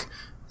like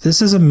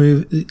this is a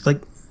movie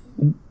like.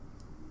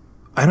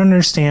 I don't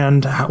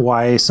understand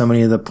why so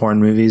many of the porn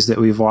movies that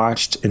we've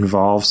watched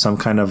involve some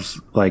kind of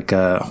like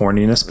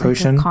horniness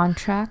potion. Like a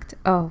contract?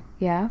 Oh,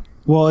 yeah.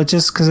 Well, it's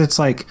just because it's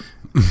like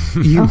A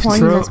you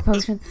horniness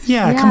potion.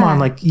 Yeah, come on,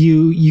 like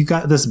you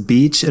got this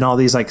beach and all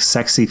these like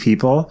sexy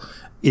people.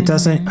 It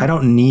doesn't. I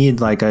don't need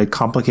like a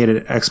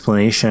complicated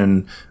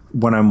explanation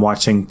when I'm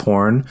watching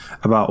porn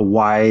about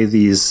why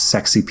these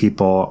sexy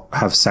people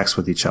have sex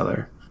with each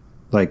other.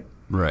 Like,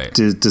 Right.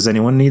 does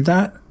anyone need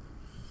that?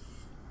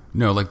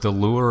 No, like the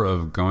lure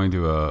of going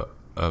to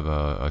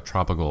a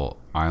tropical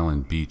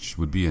island beach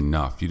would be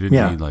enough. You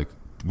didn't need like.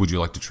 Would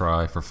you like to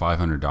try for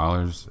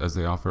 $500 as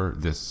they offer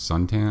this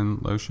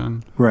suntan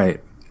lotion?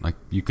 Right. Like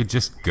you could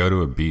just go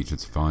to a beach.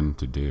 It's fun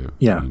to do.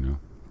 Yeah. You know.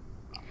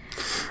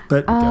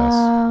 But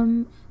I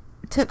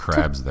guess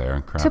crabs there,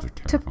 and crabs are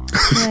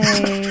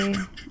terrifying.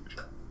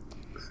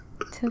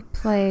 To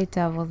play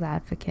devil's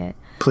advocate,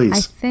 please.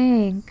 I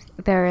think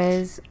there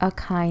is a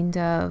kind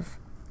of.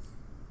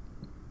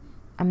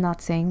 I'm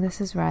not saying this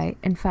is right.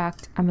 In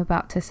fact, I'm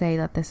about to say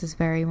that this is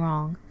very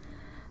wrong.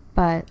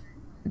 But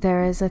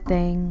there is a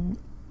thing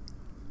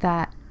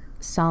that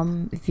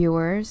some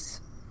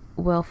viewers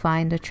will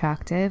find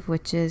attractive,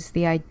 which is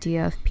the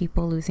idea of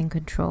people losing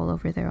control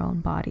over their own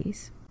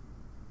bodies.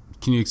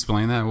 Can you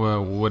explain that?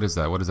 Well, what is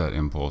that? What is that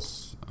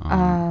impulse?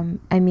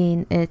 I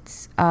mean,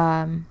 it's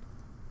a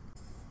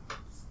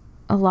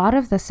lot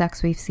of the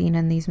sex we've seen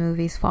in these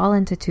movies fall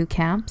into two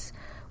camps,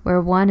 where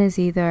one is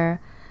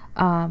either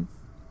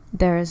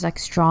there is like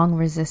strong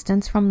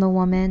resistance from the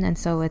woman, and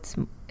so it's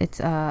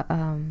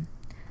a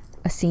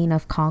scene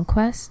of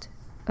conquest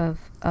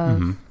of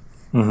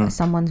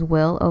someone's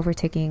will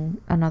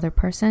overtaking another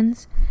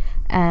person's,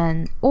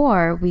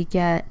 or we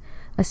get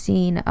a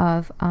scene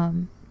of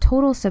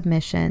total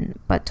submission,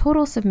 but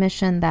total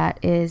submission that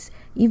is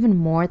even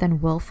more than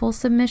willful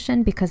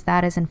submission, because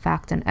that is in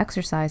fact an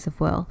exercise of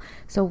will.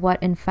 So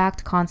what in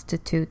fact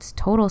constitutes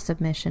total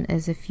submission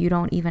is if you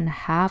don't even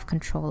have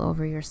control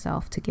over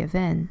yourself to give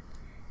in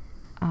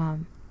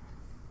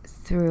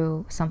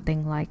through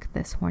something like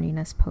this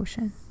horniness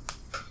potion.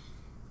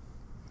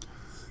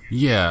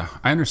 Yeah,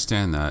 I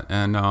understand that,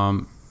 and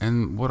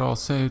what I'll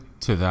say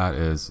to that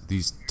is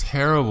these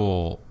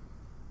terrible,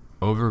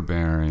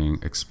 overbearing,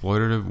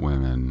 exploitative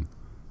women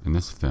in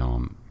this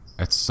film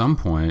at some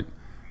point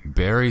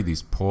bury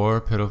these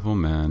poor, pitiful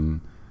men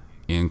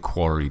in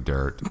quarry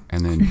dirt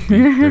and then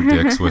beat their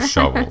dicks with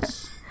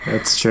shovels.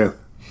 That's true.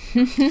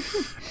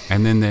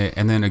 And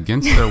then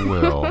against their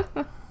will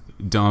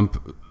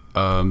dump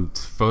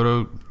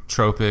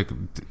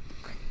phototropic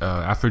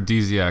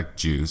aphrodisiac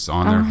juice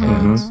on their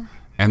heads.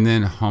 And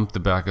then hump the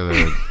back of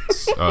their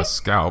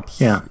scalps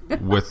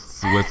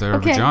with their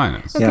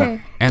vaginas. Okay.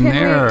 And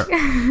they're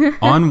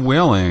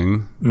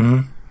unwilling.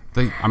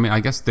 I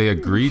guess they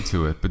agreed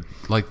to it, but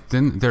like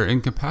then they're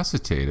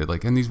incapacitated.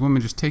 Like, and these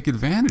women just take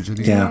advantage of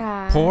these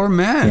poor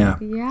men.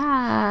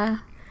 Yeah.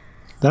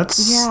 That's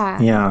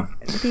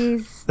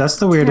These that's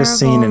the weirdest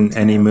scene in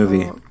any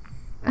movie.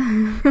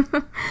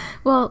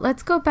 Well,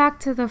 let's go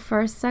back to the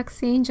first sex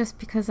scene, just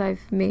because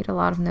I've made a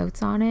lot of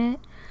notes on it.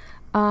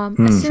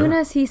 As soon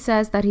as he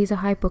says that he's a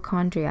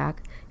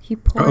hypochondriac, he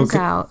pours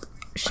out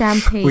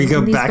champagne. We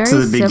go back to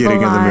the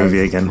beginning of the movie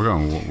again. We're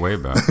going way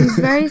back. These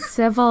very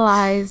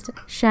civilized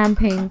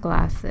champagne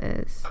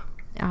glasses.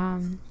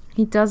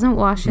 He doesn't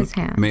wash his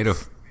hands. Made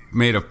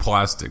of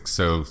plastic,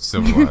 so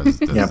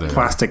civilized.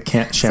 Plastic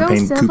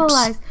champagne so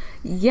civilized.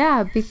 Coops.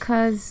 Yeah,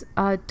 because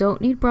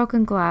don't need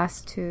broken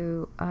glass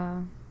to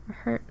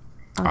hurt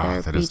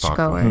other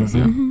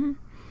beachgoers.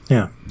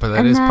 Yeah, but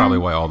that is probably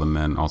why all the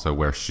men also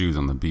wear shoes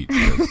on the beach.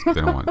 They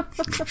don't want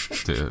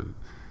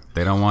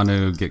they don't want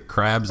to get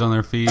crabs on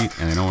their feet,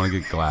 and they don't want to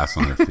get glass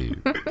on their feet.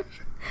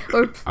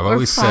 I've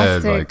always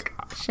said, like,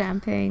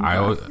 champagne.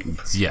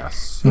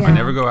 Yes. I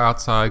never go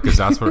outside because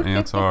that's where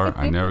ants are.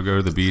 I never go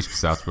to the beach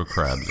because that's where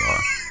crabs are.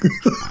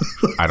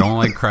 I don't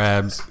like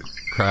crabs.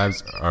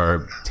 Crabs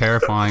are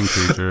terrifying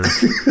creatures.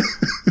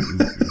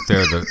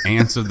 They're the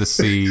ants of the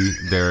sea.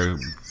 They're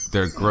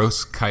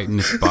gross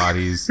chitinous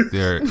bodies.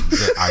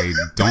 I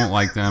don't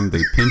like them.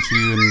 They pinch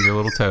you in your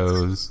little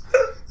toes.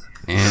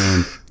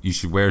 And you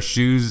should wear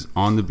shoes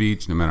on the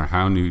beach no matter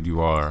how nude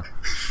you are.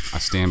 I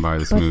stand by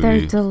this movie. But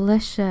they're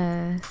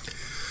delicious.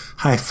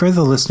 Hi, for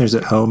the listeners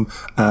at home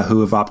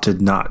who have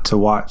opted not to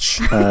watch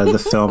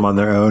the film on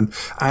their own,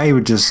 I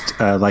would just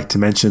like to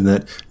mention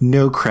that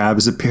no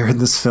crabs appear in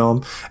this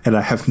film, and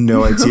I have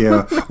no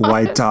idea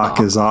why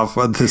Doc is off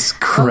on this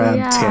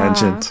crab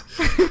tangent.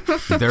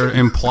 There are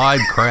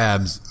implied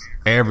crabs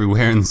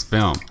everywhere in this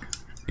film.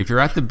 If you're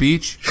at the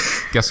beach,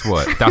 guess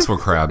what? That's where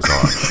crabs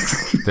are.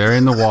 They're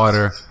in the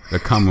water. They're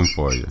coming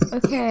for you.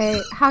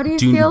 Okay, how do you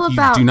feel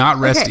about... Do not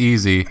rest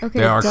easy.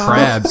 There are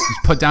crabs.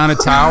 Just put down a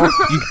towel.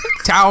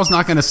 Towel's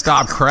not going to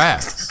stop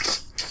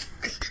crabs.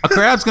 A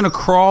crab's going to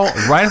crawl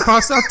right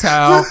across that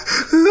towel,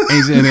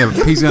 and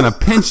he's going to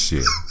pinch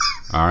you.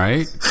 All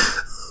right?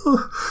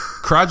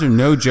 Crabs are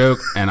no joke,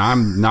 and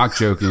I'm not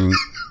joking.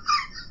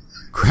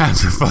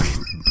 Crabs are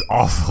fucking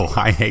awful.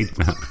 I hate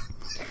them.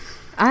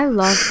 I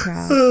love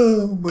crabs.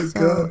 Oh my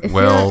god!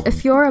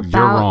 If you're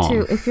about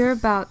to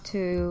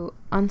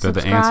unsubscribe, they're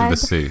the ants of the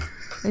sea.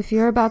 If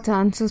you're about to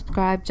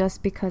unsubscribe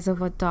just because of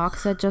what Doc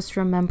said, just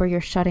remember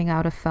you're shutting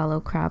out a fellow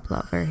crab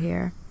lover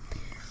here.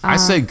 I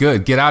say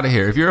good. Get out of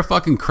here. If you're a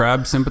fucking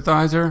crab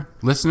sympathizer,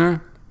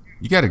 listener,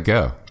 you got to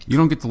go. You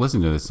don't get to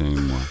listen to this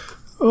anymore.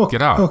 Oh,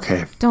 get out.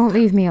 Okay. Don't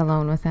leave me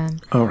alone with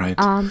him. All right.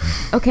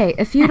 Okay,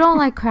 if you don't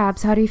like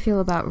crabs, how do you feel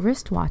about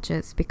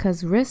wristwatches?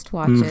 Because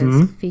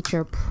wristwatches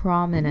feature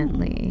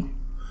prominently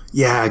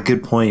Yeah,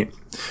 good point.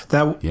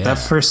 That Yeah. that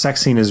first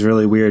sex scene is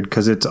really weird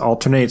because it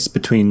alternates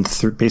between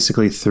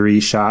basically 3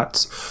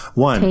 shots.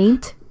 One,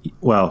 Taint?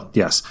 well,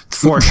 yes,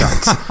 4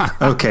 shots.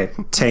 Okay,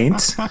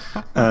 taint,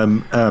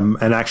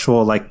 an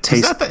actual like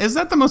taste. Is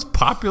that the most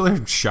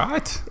popular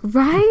shot?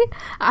 Right?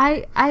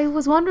 I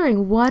was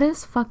wondering, what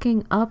is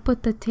fucking up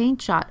with the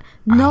taint shot?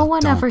 No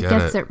one don't ever get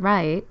gets it. it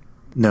right.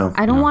 No,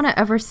 I don't want to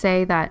ever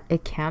say that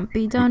it can't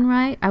be done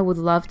right. I would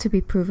love to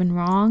be proven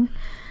wrong.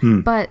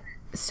 But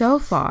so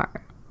far,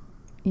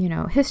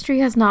 history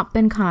has not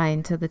been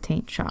kind to the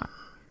taint shot.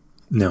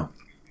 no.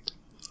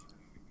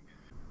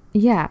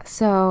 Yeah,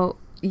 so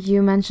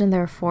you mentioned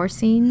there are 4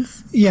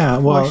 scenes?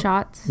 Yeah, 4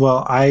 shots?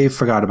 Well, I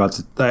forgot about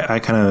I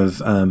kind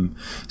of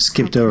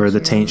skipped over the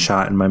taint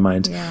shot in my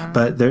mind. Yeah.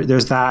 But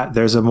there's that.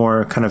 There's a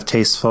more kind of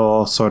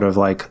tasteful, sort of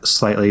like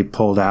slightly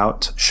pulled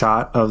out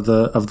shot of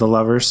the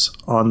lovers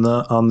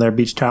on their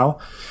beach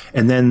towel,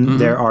 and then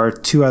there are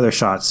 2 other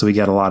shots. So we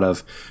get a lot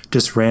of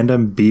just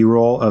random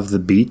B-roll of the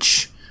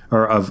beach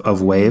or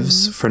of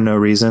waves for no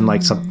reason,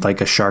 like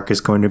a shark is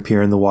going to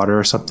appear in the water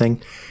or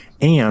something,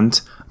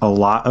 and a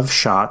lot of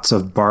shots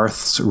of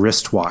Barth's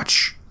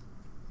wristwatch.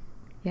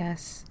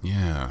 Yes.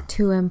 Yeah.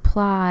 To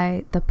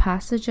imply the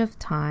passage of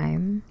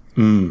time,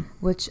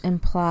 which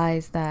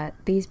implies that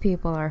these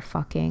people are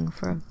fucking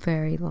for a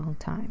very long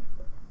time.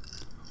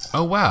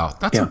 Oh wow,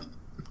 Yeah.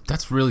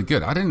 that's really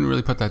good. I didn't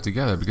really put that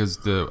together because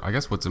I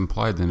guess what's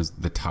implied then is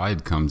the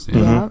tide comes in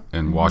Yep.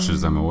 and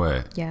washes them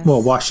away. Yes.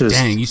 Well, washes.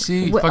 Dang, you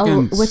see, With-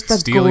 fucking with the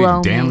Steely,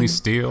 gloaming. Danley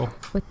Steele.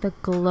 With the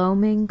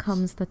gloaming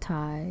comes the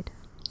tide.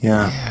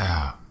 Yeah.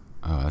 Yeah.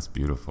 Oh, that's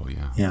beautiful.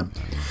 Yeah. Yeah.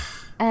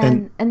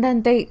 And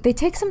then they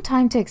take some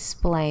time to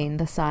explain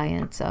the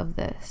science of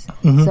this.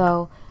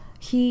 So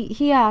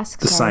he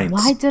asks The her, science.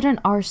 why didn't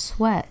our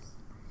sweat,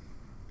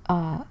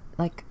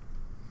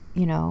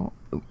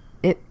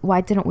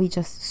 why didn't we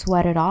just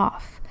sweat it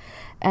off?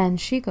 And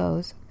she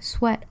goes,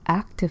 sweat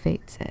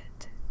activates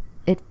it.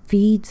 It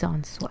feeds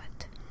on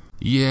sweat.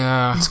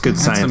 Yeah, It's good I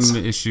had science.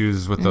 some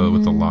issues with the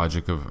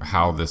logic of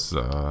how this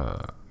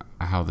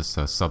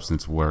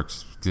substance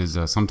works.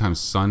 Because sometimes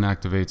sun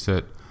activates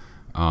it,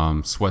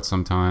 sweat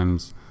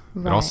sometimes.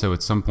 But Right. also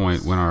at some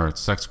point when our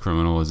sex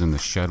criminal is in the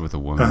shed with a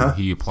woman,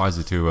 he applies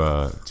it to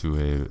a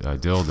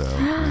dildo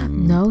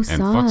and No sun.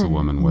 fucks a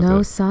woman with no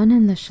it. sun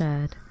in the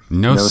shed.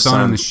 No No sun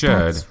in sun. the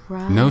shed. That's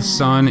right. No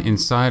sun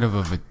inside of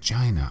a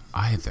vagina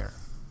either.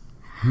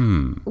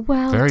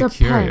 Well, Very depends.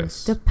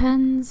 curious.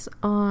 Depends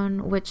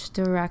on which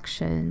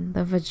direction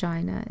the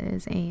vagina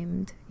is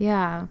aimed.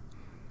 Yeah.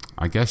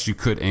 I guess you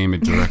could aim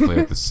it directly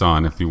at the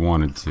sun if you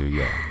wanted to.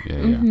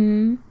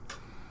 Yeah.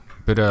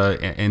 But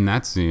in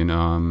that scene,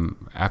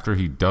 after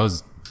he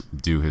does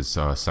do his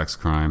sex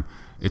crime,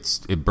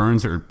 it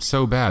burns her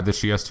so bad that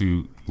she has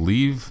to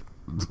leave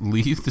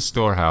the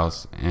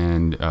storehouse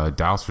and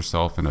douse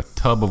herself in a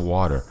tub of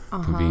water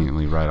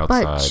conveniently right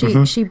outside.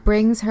 But she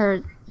brings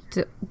her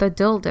the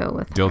dildo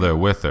with her. Dildo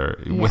with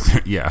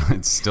her. Yeah,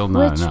 it's still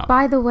not Which, enough.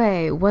 by the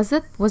way, was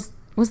the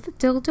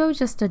dildo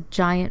just a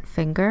giant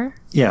finger?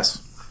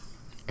 Yes.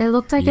 It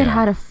looked like it Yeah.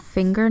 had a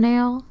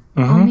fingernail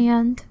on the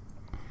end.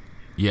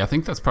 Yeah, I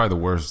think that's probably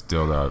the worst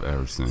dildo I've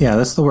ever seen. Yeah,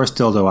 that's the worst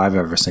dildo I've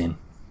ever seen.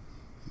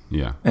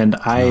 Yeah. And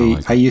I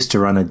like- used to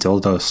run a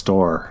dildo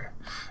store,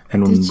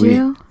 and when Did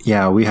you?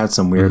 we had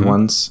some Mm-hmm. weird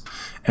ones,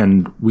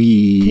 and Can we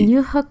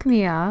you hook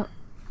me up?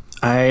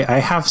 I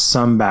have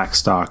some back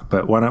stock,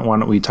 but why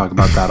don't we talk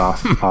about that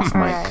off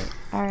mic?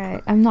 All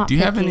right. I'm not. Do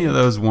you have any picky. of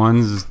those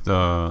ones?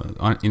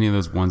 Any of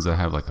those ones that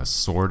have like a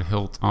sword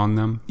hilt on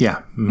them?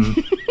 Yeah.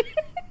 Mhm.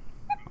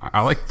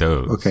 I like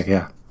those. Okay.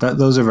 Yeah.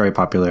 Those are very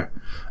popular.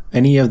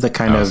 Any of the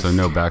kind Oh, of so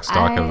no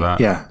backstock of that.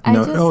 yeah. I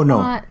No. just Oh no.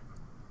 want,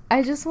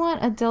 I just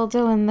want a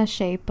dildo in the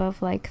shape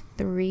of like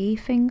 3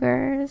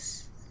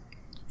 fingers.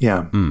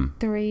 Yeah.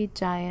 3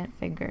 giant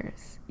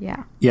fingers.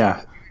 Yeah.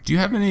 Yeah. Do you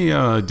have any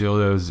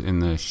dildos in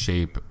the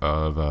shape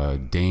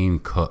of Dane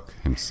Cook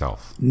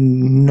himself?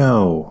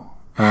 No.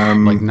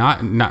 Like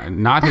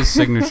not his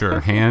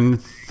signature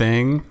hand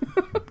thing,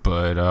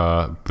 but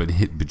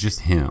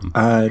just him.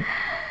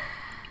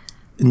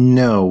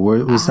 No.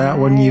 Was that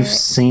one you've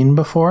seen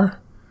before?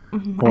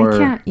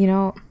 Or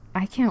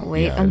I can't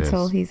wait Yeah, it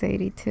until is. he's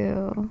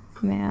 82.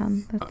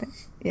 Man,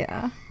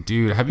 yeah.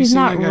 Dude, have you He's seen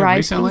not that guy ripe.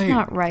 recently? He's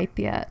not ripe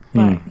yet,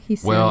 but he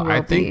soon Well, will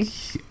I be.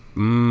 think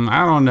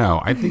I don't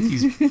know. I think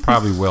he's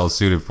probably well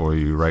suited for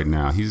you right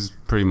now. He's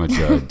pretty much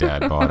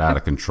dad bod out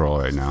of control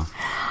right now.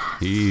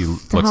 He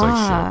looks like shit.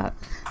 Stop.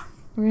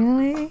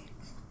 Really?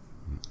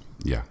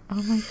 Yeah,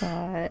 Oh my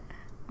god.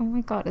 Oh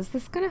my god. Is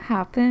this gonna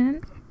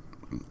happen?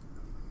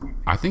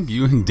 I think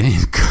you and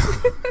Dane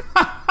Cook.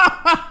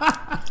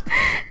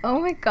 Oh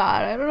my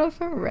god. I don't know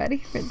if I'm ready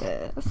for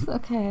this.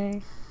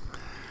 Okay.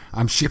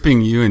 I'm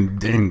shipping you and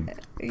Dane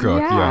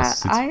Cook. Yeah,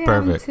 Yes, it's I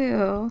perfect.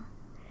 am too.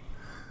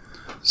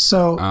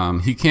 so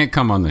He can't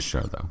come on the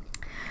show though.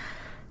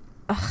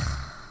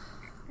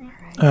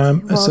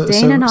 Well,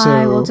 Dane and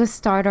I will just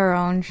start our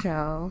own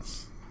show.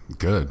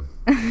 Good.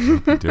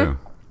 Hope you do.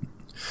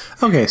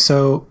 Okay,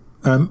 so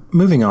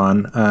Moving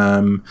on.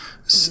 No.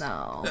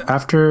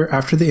 After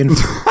the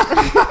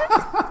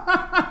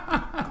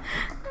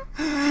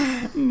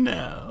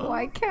No.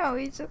 Why can't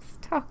we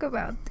just talk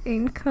about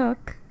Dane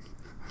Cook?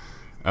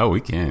 Oh,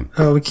 we can.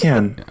 we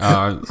can.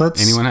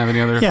 Anyone have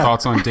any other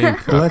thoughts on Dane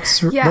Cook?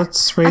 Let's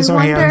raise our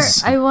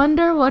hands. I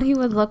wonder what he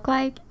would look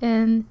like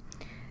in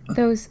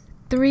those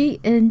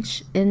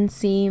 3-inch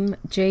inseam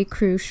J.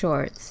 Crew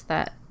shorts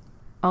that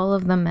all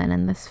of the men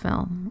in this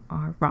film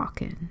are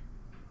rocking.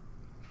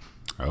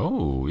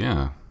 Oh,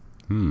 yeah.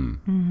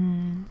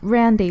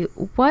 Randy,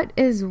 what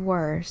is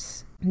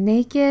worse?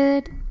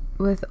 Naked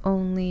with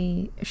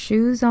only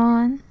shoes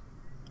on,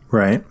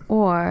 Right.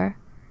 or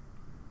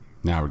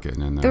Now we're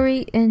getting in there.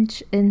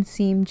 3-inch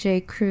inseam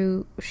J.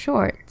 Crew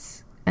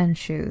shorts and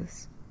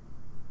shoes?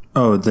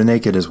 Oh, the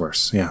naked is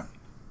worse. Yeah.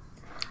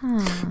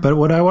 But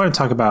what I want to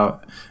talk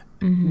about,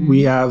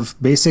 we have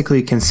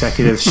basically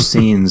consecutive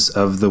scenes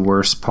of the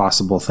worst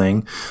possible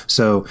thing.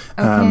 So,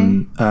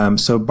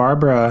 so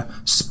Barbara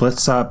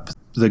splits up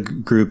the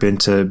group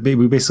into,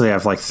 we basically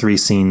have like 3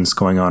 scenes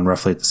going on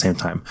roughly at the same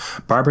time.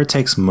 Barbara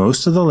takes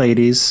most of the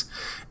ladies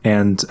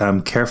and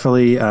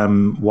carefully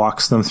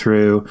walks them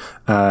through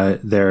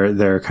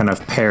their kind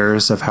of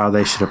pairs of how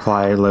they should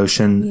apply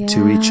lotion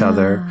to each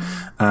other.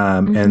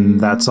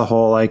 And that's a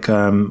whole like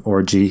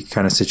orgy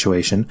kind of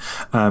situation.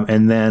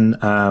 And then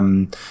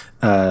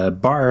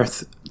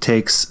Barth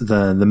takes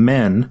the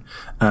men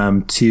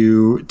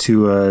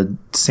to a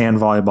sand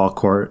volleyball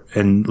court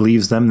and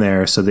leaves them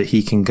there so that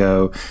he can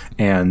go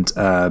and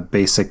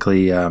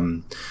basically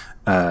Rape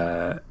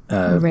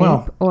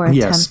or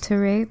attempt to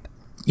rape?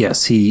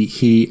 Yes,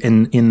 he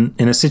in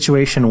a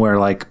situation where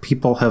like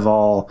people have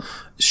all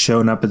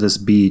shown up at this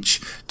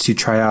beach to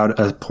try out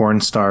a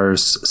porn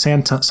star's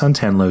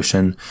suntan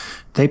lotion.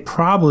 They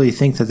probably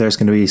think that there's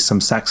going to be some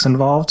sex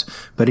involved,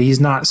 but he's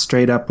not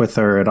straight up with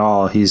her at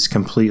all. He's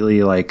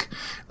completely like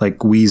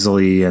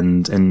weaselly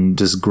and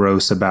just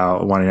gross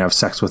about wanting to have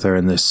sex with her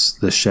in this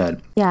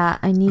shed. Yeah,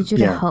 I need you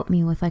to help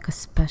me with like a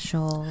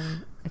special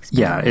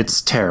experiment. Yeah,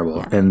 it's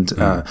terrible. Yeah. And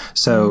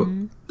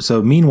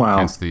so meanwhile,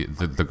 hence the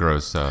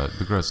gross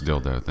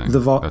dildo thing.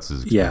 That's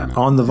his experiment.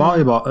 On the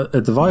volleyball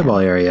at the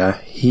volleyball area,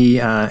 he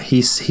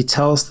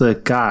tells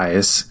the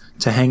guys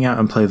to hang out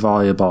and play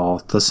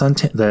volleyball.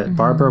 That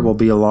Barbara will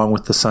be along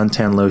with the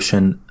suntan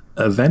lotion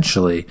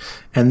eventually,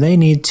 and they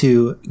need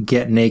to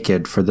get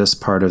naked for this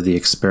part of the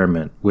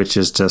experiment, which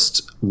is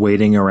just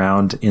waiting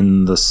around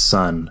in the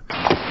sun.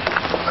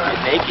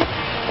 Naked.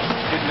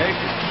 Get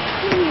naked.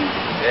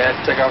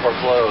 Yeah, take off our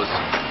clothes.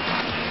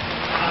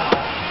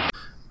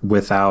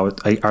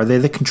 Are they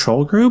the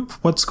control group?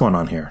 What's going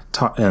on here?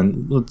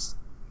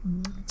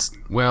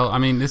 Well, I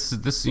mean,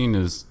 this scene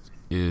is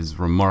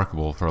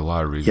remarkable for a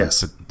lot of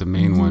reasons. Yes. The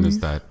main one is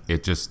that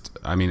it just,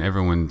 I mean,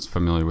 everyone's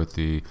familiar with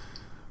the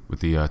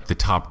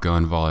Top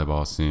Gun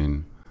volleyball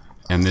scene,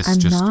 and this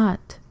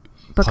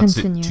but puts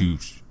continue. It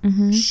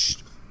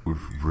to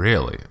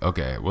really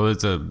okay. Well,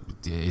 it's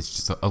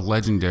just a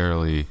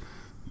legendarily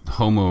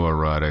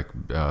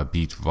homoerotic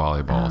beach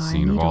volleyball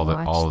scene of all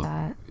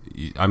that.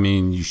 I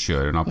mean, you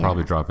should, and I'll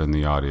probably drop in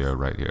the audio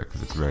right here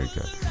because it's very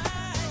good.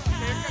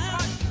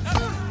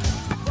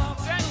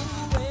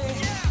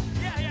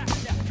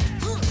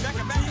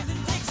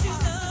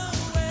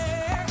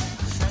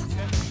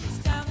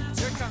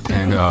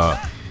 And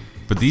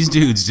but these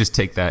dudes just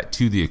take that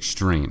to the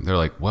extreme. They're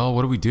like, well,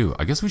 what do we do?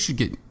 I guess we should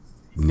get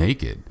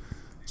naked.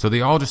 So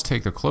they all just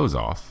take their clothes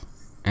off,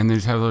 and they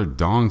just have their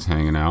dongs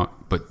hanging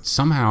out. But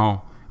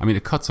somehow, I mean,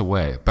 it cuts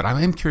away. But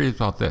I am curious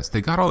about this. They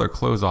got all their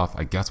clothes off,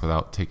 I guess,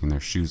 without taking their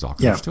shoes off.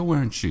 They're still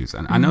wearing shoes.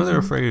 And I know they're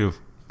afraid of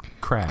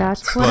crabs.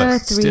 That's what a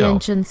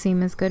 3-inch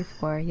inseam is good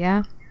for,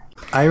 yeah?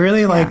 I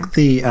really like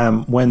the,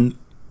 when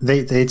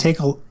they take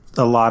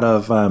a lot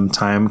of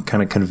time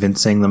kind of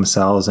convincing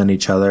themselves and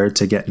each other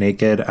to get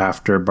naked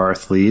after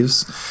Barth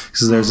leaves.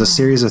 Because there's a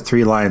series of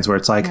 3 lines where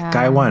it's like,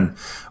 guy 1,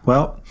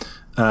 well,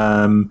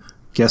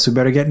 guess we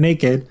better get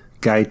naked.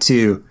 Guy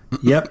 2,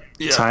 yep,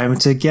 time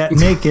to get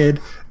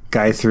naked.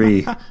 Guy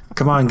 3,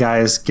 come on,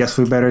 guys, guess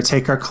we better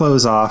take our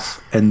clothes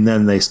off. And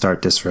then they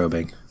start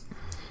disrobing.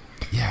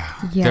 Yeah,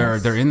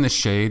 yes. They're in the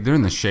shade. They're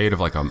in the shade of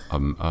like a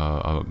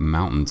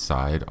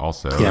mountainside.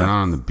 Also, they're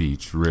not on the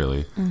beach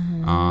really.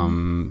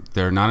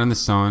 They're not in the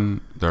sun.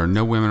 There are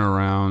no women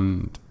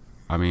around.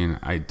 I mean,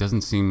 it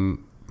doesn't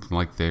seem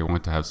like they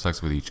want to have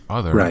sex with each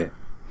other. Right.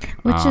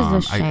 Which is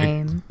a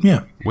shame.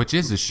 Which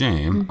is a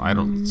shame. I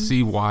don't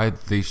see why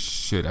they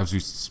should, as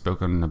we've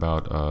spoken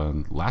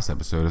about last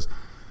episode, is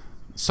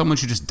someone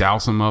should just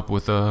douse them up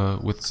with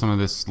some of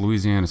this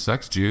Louisiana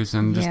sex juice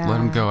and just let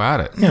them go at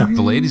it. Yeah.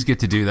 The ladies get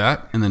to do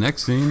that in the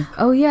next scene.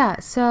 Oh, yeah.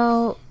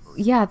 So,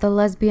 the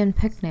lesbian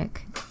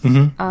picnic.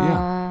 Is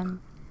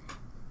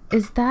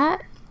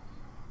that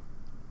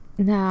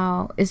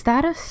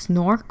a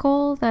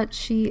snorkel that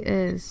she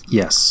is?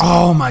 Yes.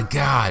 Oh, my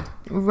God.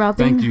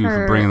 Rubbing Thank you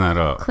for bringing that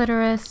up.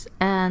 Clitoris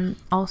and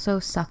also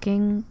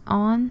sucking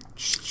on?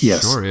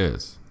 Yes. Sure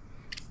is.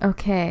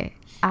 Okay.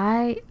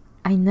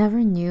 I never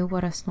knew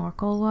what a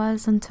snorkel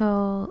was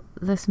until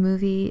this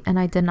movie, and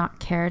I did not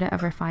care to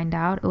ever find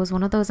out. It was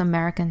one of those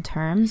American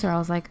terms where I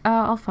was like, oh,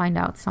 I'll find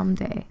out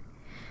someday.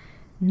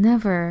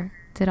 Never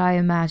did I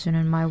imagine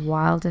in my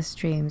wildest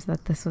dreams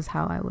that this was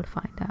how I would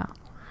find out.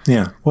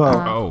 Yeah.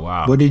 Well, Oh,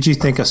 wow. what did you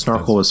think a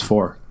snorkel was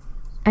for?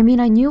 I mean,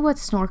 I knew what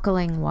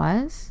snorkeling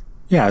was.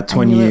 Yeah, it's I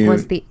when knew you it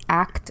was the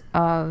act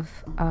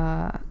of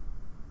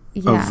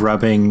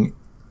rubbing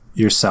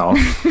yourself.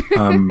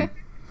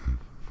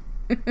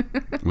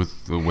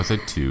 with a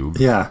tube.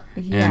 Yeah.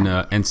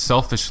 And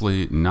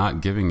selfishly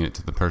not giving it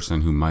to the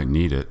person who might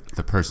need it,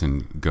 the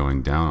person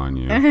going down on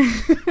you.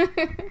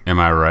 Am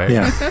I right?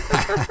 Yeah.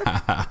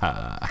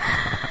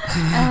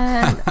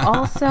 And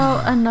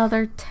also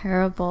another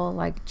terrible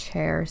like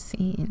chair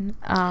scene.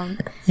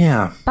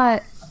 Yeah.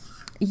 But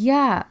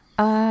yeah,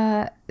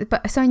 but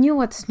so I knew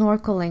what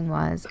snorkeling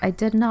was. I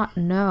did not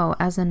know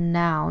as a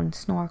noun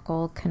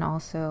snorkel can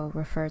also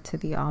refer to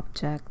the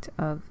object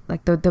of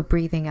like the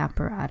breathing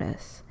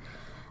apparatus.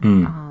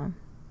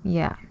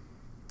 Yeah.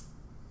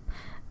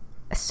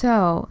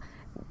 So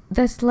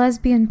this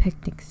lesbian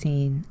picnic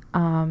scene,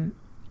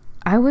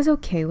 I was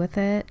okay with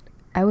it.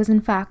 I was in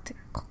fact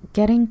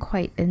getting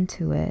quite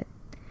into it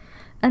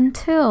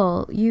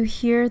until you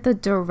hear the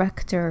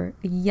director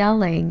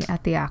yelling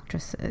at the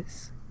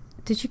actresses.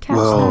 Did you catch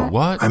that?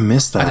 What? I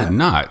missed that. I did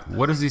not.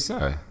 What does he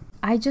say?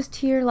 I just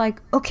hear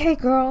like, okay,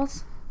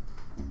 girls.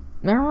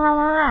 And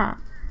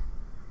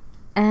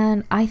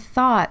I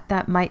thought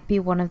that might be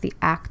one of the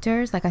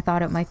actors. Like I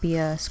thought it might be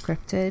a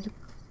scripted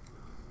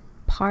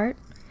part.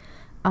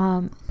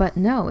 But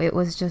no, it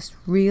was just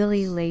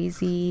really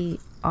lazy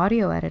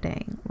audio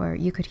editing where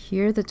you could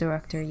hear the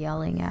director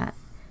yelling at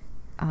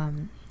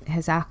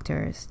his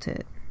actors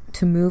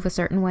to move a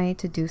certain way,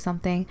 to do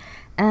something,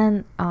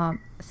 and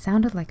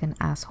sounded like an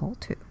asshole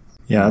too.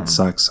 Yeah, that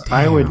sucks.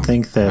 I would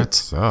think that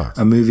sucks.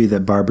 a movie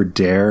that Barbara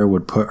Dare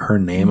would put her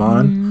name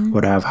on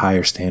would have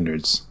higher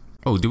standards.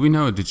 Oh, do we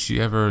know, did she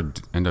ever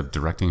end up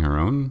directing her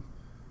own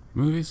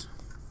movies?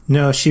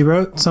 No, she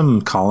wrote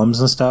some columns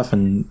and stuff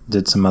and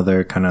did some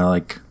other kind of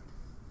like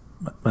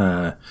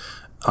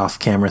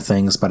off-camera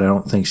things, but I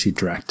don't think she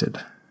directed.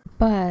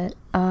 But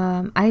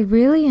I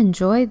really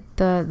enjoyed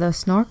the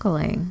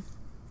snorkeling.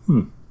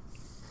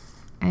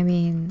 I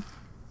mean,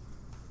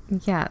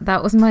 yeah,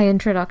 that was my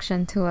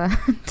introduction to a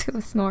to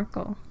a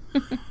snorkel.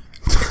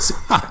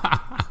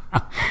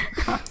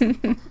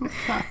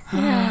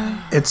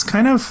 Yeah. It's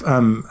kind of I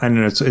don't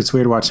know. It's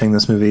weird watching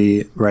this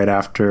movie right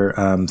after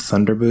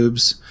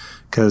Thunderboobs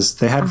because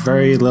they had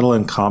very little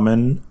in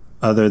common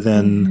other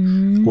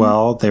than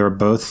well, they were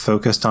both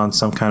focused on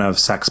some kind of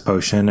sex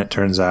potion. It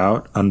turns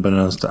out,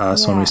 unbeknownst to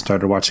us when we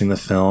started watching the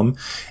film,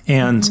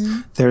 and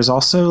there's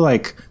also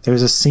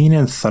there's a scene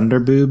in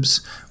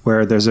Thunderboobs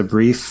where there's a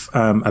brief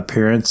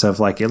appearance of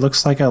it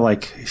looks like a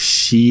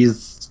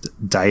sheathed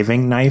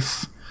diving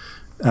knife.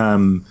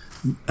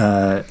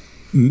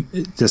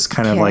 Just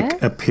kind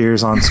of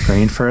appears on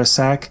screen for a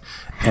sec,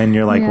 and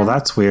you're like, well,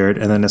 that's weird,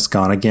 and then it's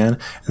gone again.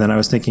 And then I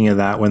was thinking of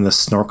that when the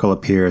snorkel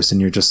appears,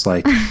 and you're just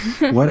like,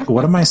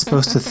 what am I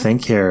supposed to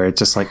think here? It's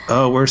just like,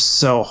 oh, we're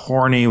so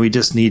horny, we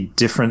just need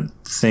different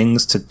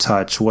things to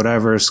touch,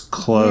 whatever's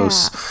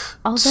close.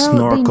 Although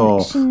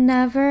snorkel. She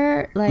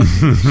never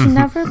she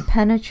never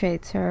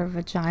penetrates her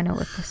vagina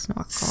with the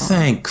snorkel.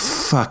 Thank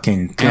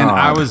fucking God. And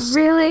I was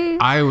really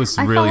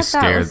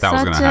scared that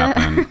was going to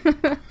happen,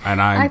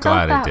 and I'm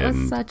glad it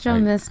didn't. That was such a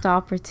missed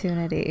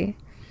opportunity.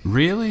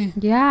 Really?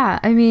 Yeah,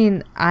 I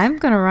mean, I'm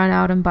gonna run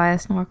out and buy a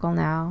snorkel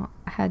now.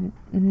 I had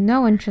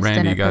no interest in it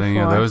Randy, you got before. any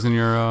of those in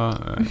your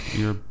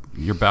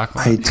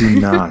backlog? I do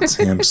not.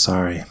 I'm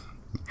sorry.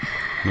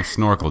 No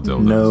snorkel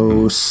dildos.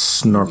 No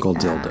snorkel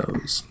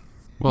dildos.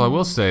 Well, I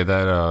will say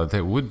that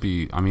they would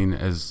be. I mean,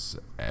 as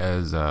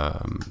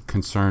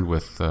concerned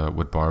with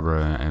what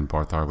Barbara and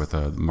Barth are with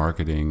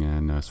marketing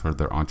and sort of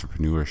their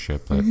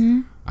entrepreneurship.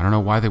 That I don't know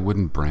why they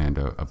wouldn't brand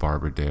a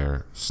Barbara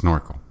Dare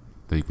snorkel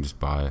that you can just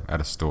buy at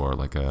a store,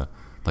 like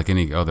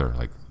any other,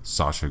 like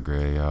Sasha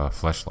Grey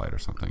Fleshlight or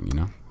something. You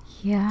know?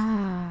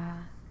 Yeah.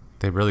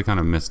 They really kind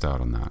of missed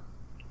out on that.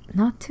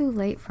 Not too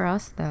late for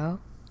us, though.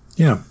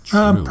 Yeah,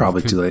 True.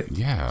 probably too late.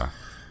 Yeah.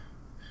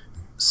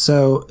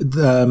 So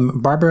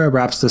Barbara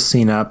wraps the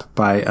scene up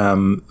by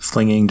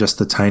flinging just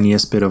the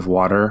tiniest bit of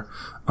water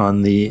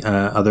on the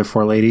other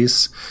four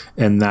ladies,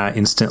 and that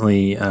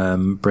instantly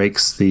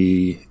breaks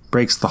the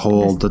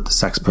hold that the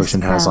sex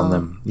potion has on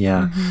them.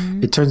 Yeah.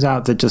 It turns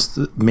out that just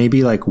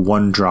maybe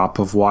one drop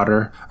of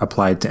water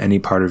applied to any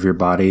part of your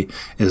body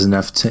is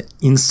enough to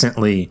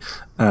instantly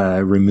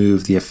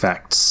remove the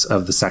effects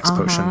of the sex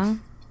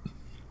potion.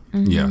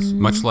 Yes,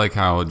 much like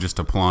how just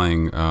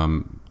applying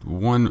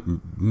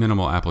one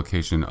minimal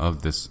application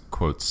of this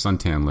quote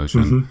suntan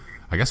lotion,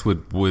 I guess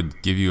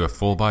would give you a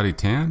full body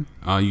tan.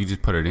 You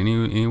just put it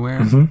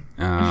anywhere.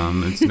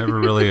 It's never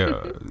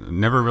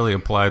really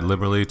applied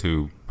liberally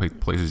to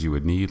places you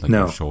would need, like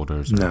your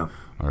shoulders or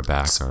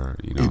back, or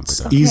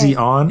It's easy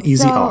on,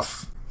 easy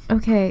off.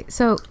 Okay,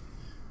 so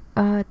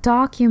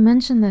Doc, you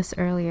mentioned this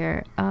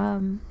earlier.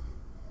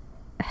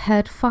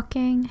 head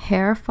fucking,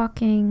 hair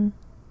fucking.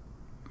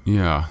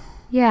 Yeah.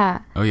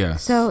 Yeah. Oh,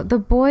 yes. So the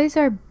boys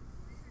are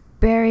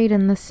buried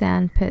in the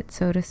sand pit,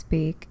 so to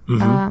speak.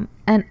 And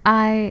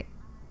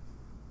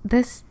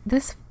this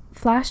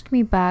flashed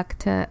me back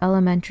to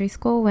elementary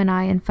school when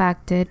I, in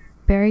fact, did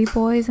bury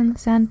boys in the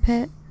sand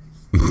pit.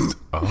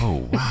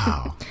 Oh,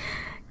 wow.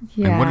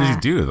 Yeah. And what did you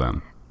do to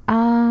them?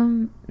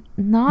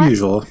 Not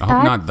Usual.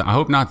 I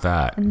hope not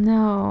that.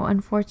 No,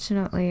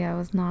 unfortunately, I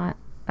was not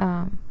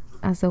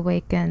as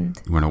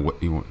awakened.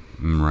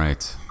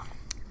 Right.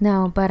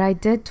 No, but I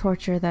did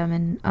torture them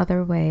in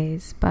other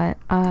ways. But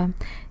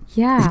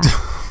yeah,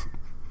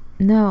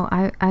 no,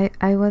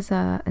 I was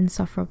a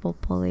insufferable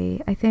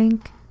bully. I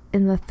think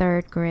in the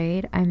 3rd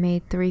grade, I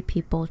made 3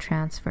 people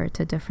transfer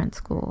to different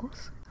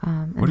schools.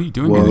 What are you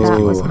doing to these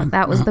people?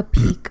 That was the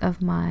peak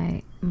of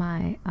my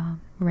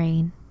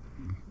reign.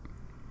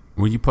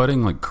 Were you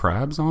putting like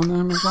crabs on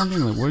them or something?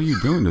 Like, what are you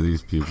doing to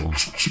these people?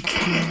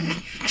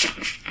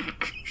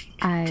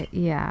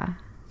 Yeah.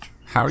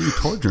 How are you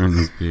torturing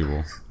these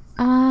people?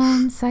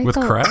 With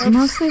crabs?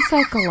 Mostly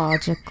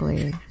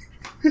psychologically.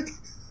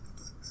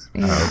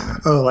 Yeah.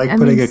 Oh, like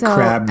putting a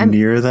crab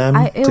near them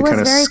to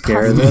kind of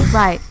scare them?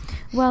 Right.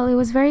 Well, it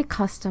was very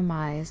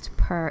customized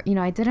per,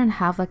 I didn't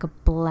have like a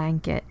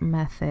blanket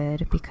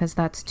method because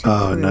that's too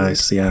crude.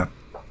 Nice, yeah.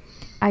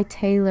 I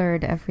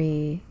tailored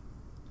every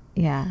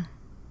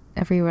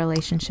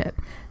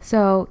relationship.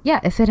 So, yeah,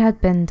 if it had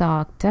been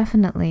dog,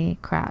 definitely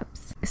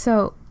crabs.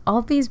 So,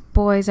 all these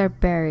boys are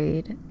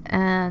buried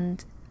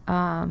and,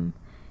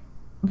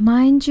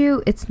 mind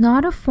you, it's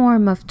not a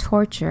form of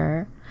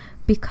torture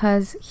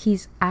because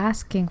he's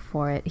asking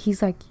for it.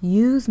 He's like,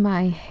 use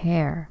my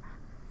hair.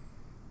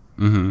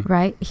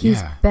 Right?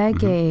 He's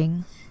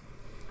begging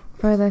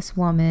for this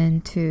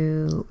woman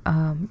to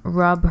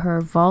rub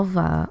her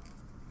vulva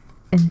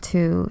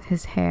into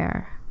his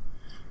hair.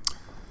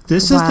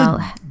 This is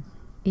the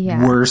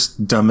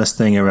worst, dumbest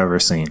thing I've ever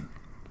seen.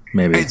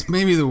 Maybe. It's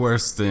maybe the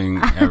worst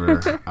thing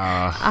ever.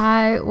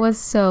 I was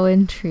so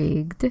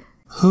intrigued.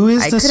 Who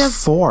is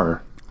this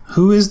for?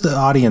 Who is the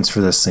audience for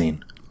this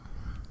scene?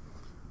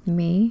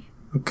 Me.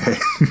 Okay.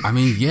 I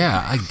mean,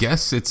 yeah, I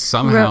guess it's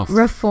somehow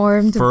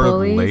reformed for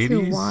bullies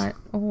ladies. who want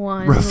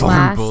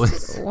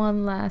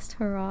one last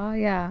hurrah.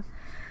 Yeah.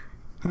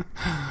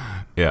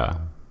 Yeah.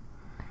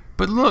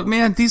 But look,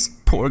 man, these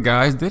poor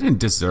guys, they didn't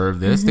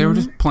deserve this. They were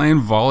just playing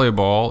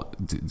volleyball,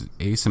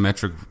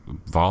 asymmetric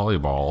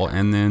volleyball,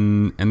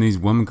 and these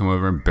women come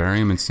over and bury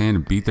them in sand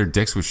and beat their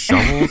dicks with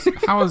shovels.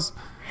 How is...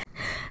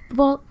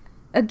 Well,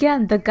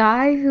 again, the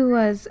guy who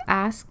was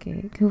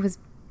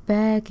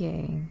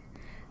begging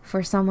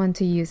for someone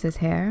to use his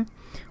hair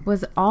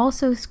was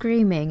also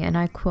screaming, and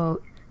I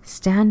quote,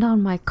 "Stand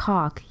on my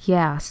cock,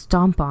 yeah,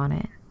 stomp on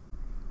it."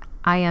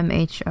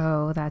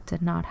 IMHO, that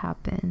did not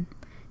happen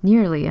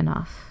nearly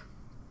enough.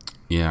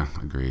 Yeah,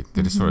 agreed.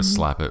 They just sort of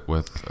slap it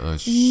with a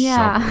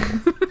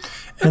shovel.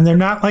 And they're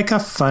not like a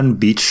fun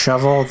beach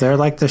shovel. They're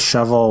like the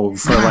shovel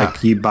for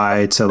like you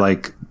buy to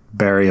like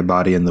bury a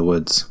body in the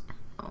woods.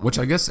 Which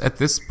I guess it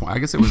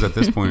was at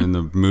this point in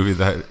the movie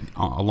that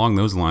along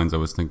those lines I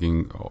was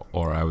thinking,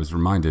 or I was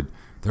reminded,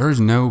 there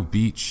is no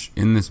beach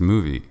in this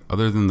movie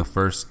other than the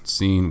first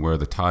scene where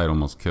the tide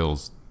almost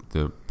kills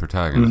the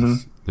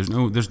protagonist.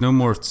 There's no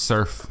more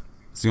surf.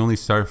 It's the only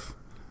surf.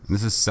 And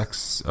this is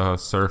sex,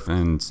 surf,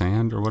 and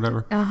sand or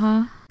whatever.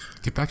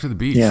 Get back to the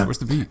beach. Yeah. Where's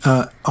the beach?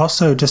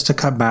 Also, just to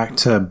cut back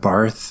to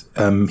Barth,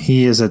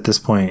 he is at this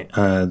point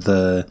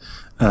the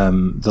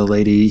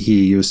lady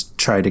he was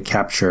trying to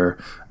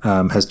capture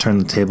has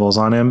turned the tables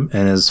on him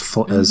and has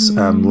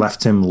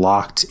left him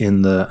locked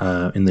in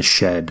the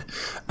shed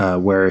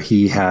where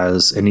he's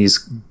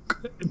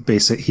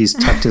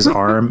tucked his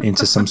arm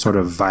into some sort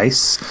of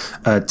vice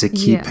to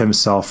keep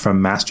himself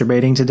from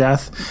masturbating to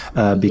death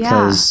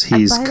because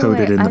he's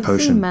coated in the potion.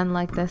 I've seen men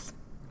like this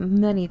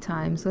many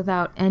times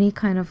without any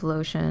kind of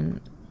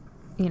lotion,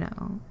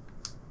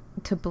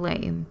 to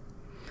blame.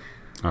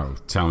 Oh,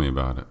 tell me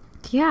about it.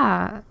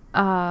 Yeah.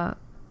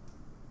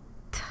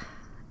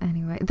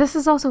 Anyway, this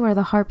is also where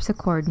the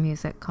harpsichord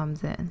music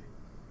comes in.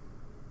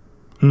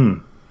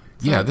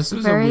 Yeah, this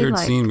is a weird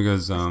scene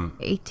because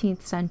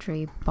 18th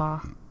century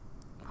Bach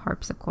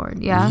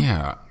harpsichord. Yeah.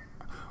 Yeah.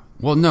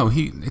 Well, no,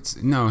 he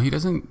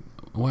doesn't.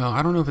 Well,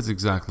 I don't know if it's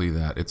exactly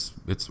that.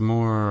 It's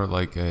more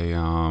like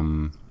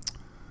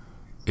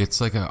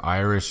it's like an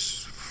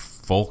Irish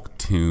folk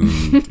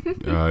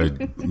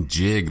tune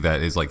jig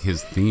that is like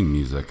his theme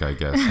music, I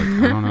guess.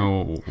 Like, I don't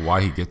know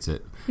why he gets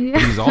it. Yeah.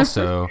 But he's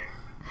also,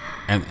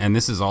 and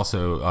this is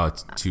also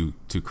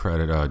to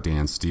credit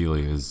Dan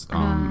Steely, his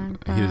arm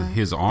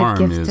is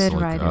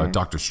like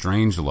Dr.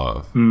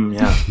 Strangelove.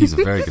 Yeah, he's a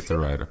very gifted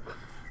writer.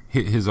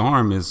 His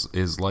arm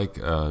is like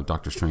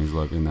Dr.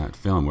 Strangelove in that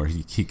film, where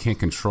he can't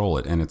control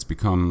it, and it's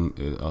become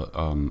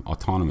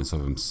autonomous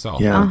of himself.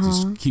 Yeah, It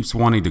just keeps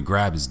wanting to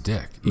grab his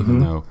dick, even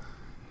though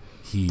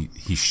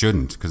he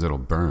shouldn't, because it'll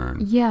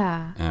burn.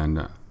 Yeah,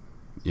 and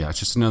Yeah, it's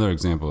just another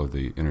example of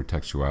the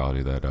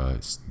intertextuality that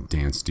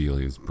Dan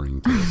Steely is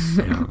bringing to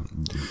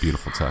this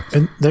beautiful text.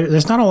 And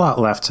there's not a lot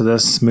left to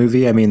this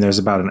movie. I mean, there's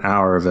about an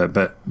hour of it,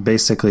 but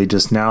basically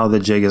just now the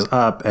jig is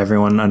up.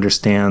 Everyone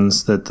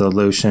understands that the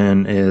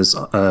lotion is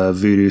a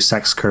voodoo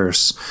sex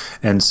curse,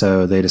 and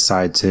so they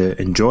decide to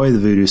enjoy the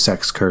voodoo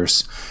sex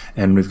curse.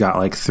 And we've got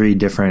like 3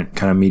 different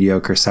kind of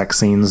mediocre sex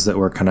scenes that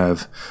we're kind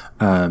of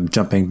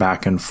jumping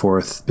back and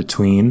forth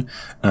between.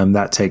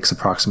 That takes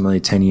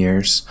approximately 10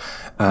 years.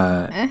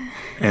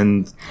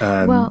 And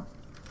well,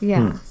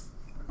 yeah.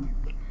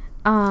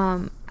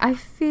 I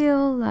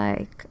feel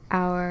like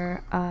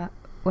our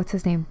what's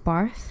his name,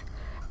 Barth.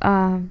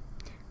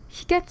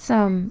 He gets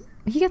some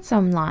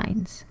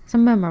lines,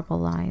 some memorable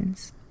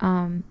lines.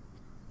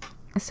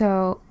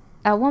 So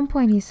at one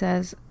point he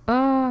says,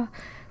 "Oh,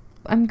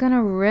 I'm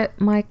gonna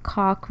rip my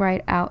cock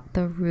right out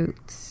the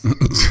roots."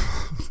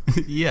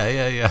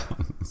 Yeah.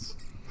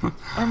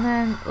 And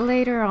then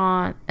later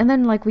on, and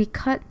then like we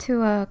cut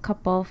to a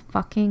couple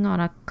fucking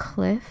on a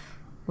cliff,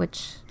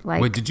 which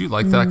like. Wait, did you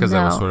like that? Because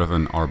that was sort of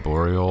an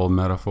arboreal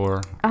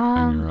metaphor,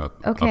 and you're a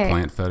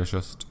plant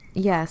fetishist.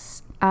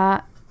 Yes,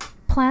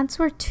 plants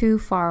were too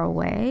far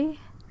away.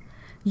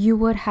 You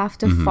would have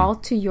to fall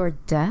to your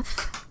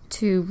death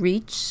to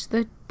reach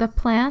the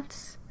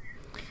plants,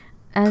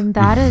 and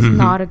that is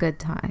not a good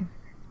time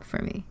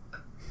for me.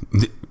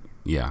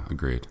 Yeah,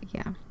 agreed.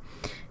 Yeah.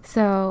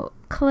 So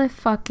cliff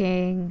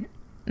fucking,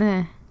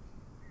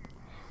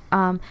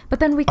 But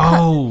then we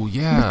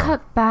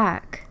cut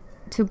back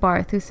to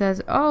Barth, who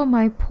says, "Oh,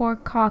 my poor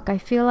cock! I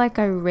feel like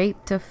I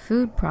raped a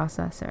food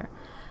processor,"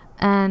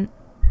 and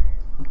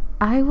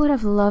I would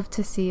have loved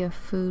to see a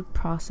food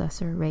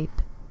processor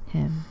rape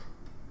him.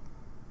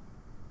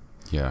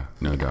 Yeah,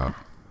 no doubt.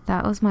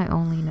 That was my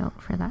only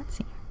note for that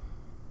scene.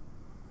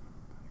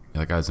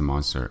 Yeah, that guy's a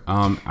monster.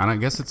 And I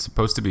guess it's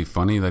supposed to be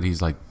funny that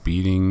he's like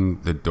beating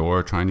the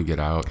door, trying to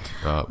get out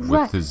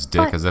with his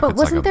dick, as if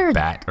it's like a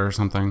bat or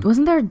something.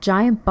 Wasn't there a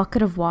giant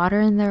bucket of water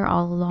in there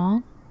all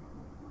along?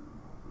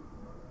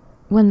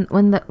 When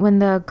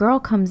the girl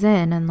comes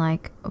in and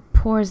like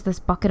pours this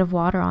bucket of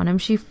water on him,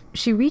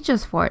 she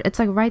reaches for it. It's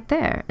like right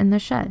there in the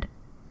shed.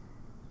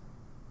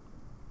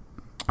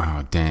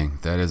 Oh dang!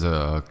 That is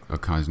a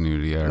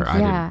continuity error.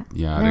 Yeah,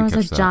 I didn't catch that. There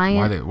was a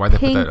giant why they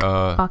pink put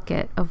that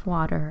bucket of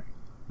water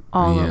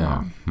all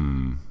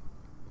along.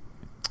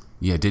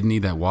 Yeah, didn't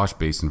need that wash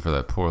basin for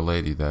that poor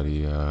lady that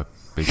he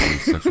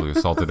basically sexually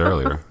assaulted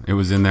earlier. It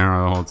was in there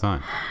the whole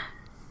time.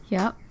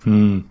 Yep.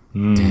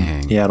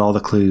 Dang. He had all the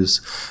clues.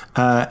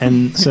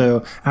 And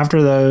so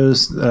after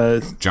those...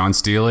 John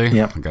Steely?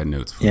 Yep. I got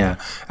notes for Yeah.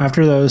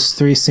 After those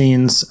 3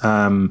 scenes,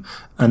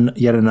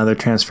 yet another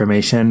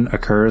transformation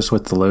occurs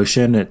with the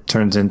lotion. It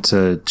turns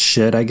into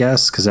shit, I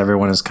guess, because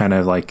everyone is kind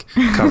of like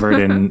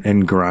covered in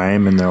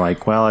grime, and they're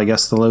like, well, I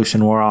guess the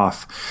lotion wore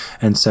off.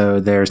 And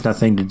so there's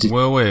nothing to do...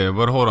 Well, wait,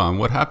 but hold on.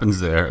 What happens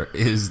there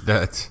is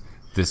that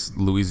this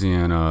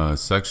Louisiana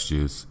sex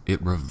juice,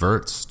 it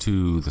reverts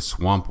to the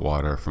swamp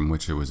water from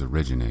which it was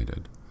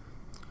originated.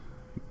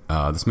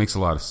 This makes a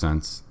lot of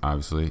sense,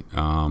 obviously.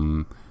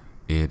 I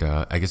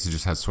guess it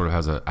just has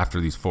after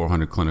these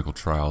 400 clinical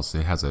trials,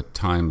 it has a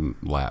time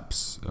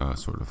lapse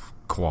sort of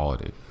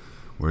quality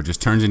where it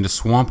just turns into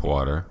swamp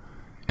water,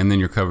 and then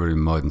you're covered in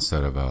mud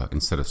instead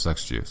of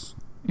sex juice.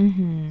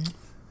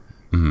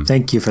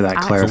 Thank you for that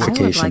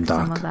clarification, I would like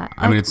Doc. some of that.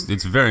 I mean,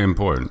 it's very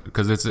important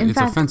because it's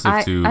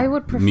offensive to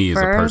me as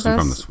a person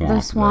from the swamp.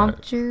 The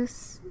swamp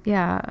juice,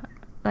 yeah.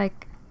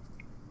 Like,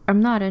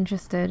 I'm not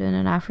interested in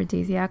an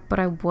aphrodisiac, but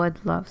I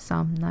would love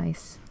some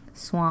nice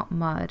swamp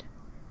mud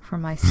for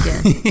my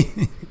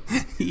skin.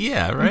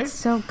 Yeah, right? It's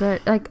so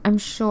good. Like, I'm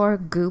sure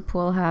Goop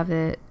will have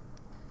it.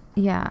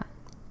 Yeah.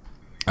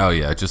 Oh,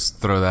 yeah. Just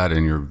throw that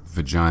in your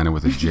vagina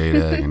with a jade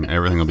egg and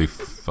everything will be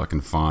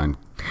fucking fine,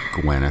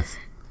 Gwyneth.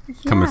 Yeah.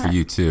 Coming for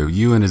you, too.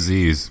 You and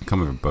Aziz.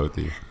 Coming for both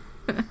of you.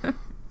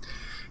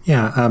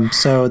 Yeah,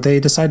 so they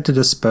decide to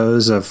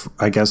dispose of,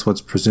 I guess,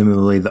 what's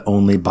presumably the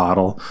only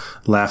bottle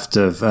left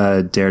of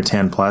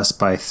Daretan Plus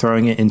by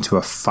throwing it into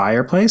a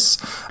fireplace.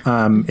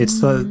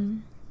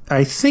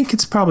 I think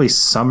it's probably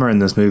summer in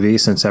this movie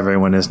since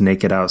everyone is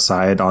naked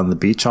outside on the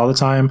beach all the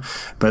time,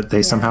 but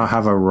they somehow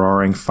have a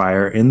roaring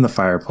fire in the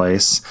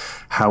fireplace.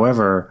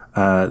 However,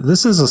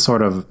 this is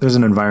there's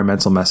an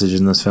environmental message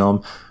in this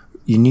film.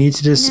 You need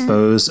to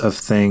dispose of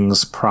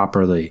things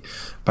properly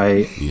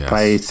by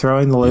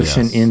throwing the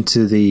lotion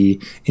into the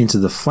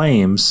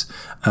flames.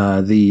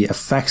 The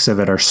effects of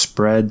it are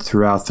spread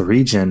throughout the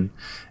region,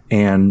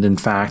 and in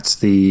fact,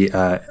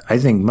 I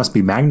think must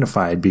be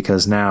magnified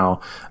because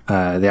now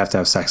they have to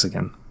have sex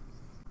again.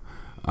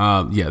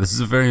 This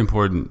is a very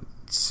important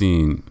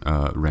scene,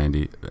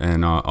 Randy,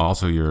 and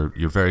also you're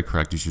very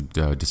correct. You should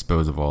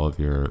dispose of all of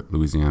your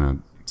Louisiana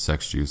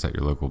sex juice at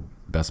your local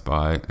Best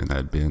Buy in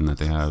that bin that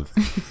they have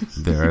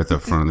there at the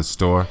front of the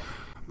store.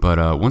 But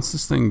once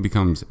this thing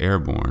becomes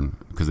airborne,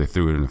 because they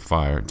threw it in a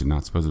fire, did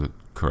not dispose of it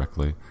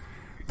correctly,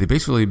 they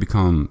basically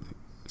become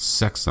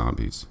sex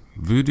zombies,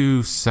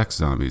 voodoo sex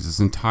zombies.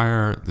 This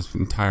entire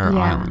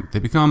island, they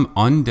become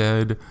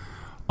undead,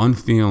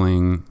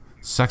 unfeeling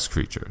sex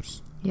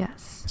creatures.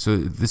 Yes. So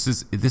this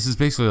is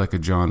basically like a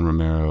John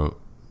Romero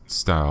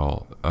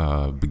style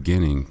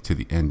beginning to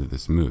the end of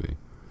this movie.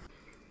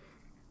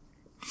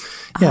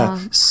 Yeah,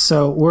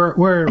 so we're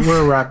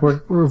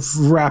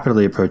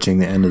rapidly approaching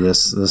the end of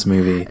this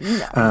movie.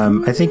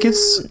 I think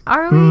it's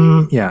Are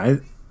we?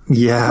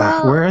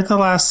 Well, we're at the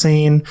last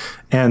scene,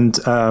 and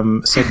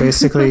so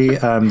basically,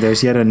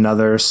 there's yet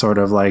another sort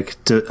of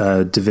like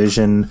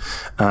division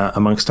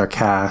amongst our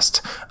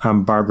cast.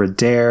 Barbara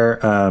Dare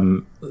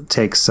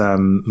takes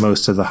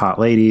most of the hot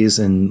ladies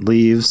and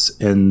leaves,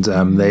 and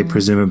they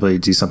presumably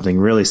do something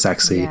really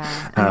sexy.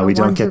 Yeah, we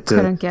don't get to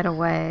couldn't get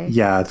away.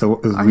 Yeah,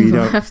 Are we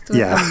don't. left with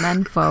the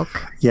men folk.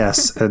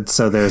 Yes, and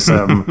so there's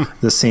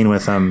the scene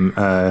with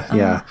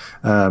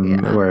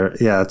where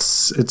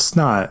it's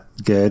not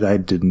good. I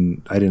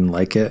didn't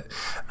like it,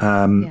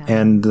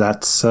 and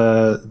that's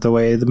the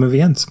way the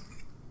movie ends.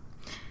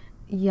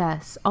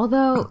 Yes,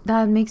 although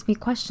that makes me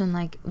question,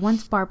 like,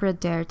 once Barbara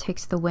Dare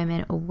takes the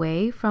women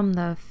away from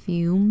the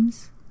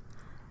fumes,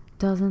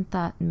 doesn't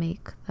that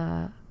make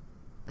the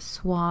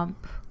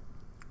swamp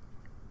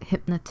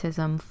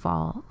hypnotism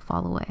fall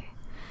away?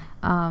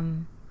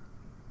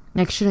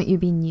 Like, shouldn't you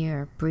be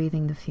near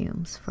breathing the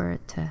fumes for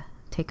it to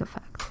take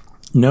effect?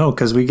 No,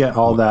 because we get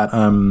all that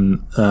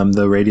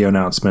the radio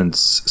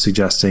announcements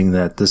suggesting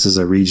that this is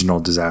a regional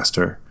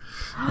disaster,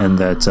 and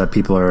that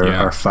people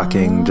are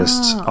fucking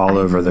just all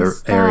over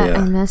the area.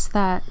 I missed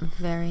that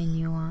very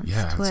nuanced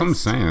Yeah, twist. that's what I'm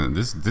saying.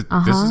 This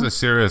is a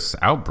serious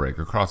outbreak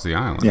across the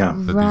island. Yeah.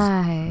 That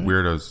Right. these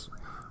weirdos.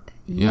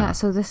 Yeah,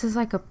 so this is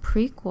like a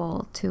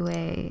prequel to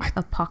a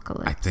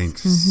apocalypse. I think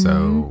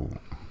so.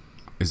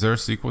 Is there a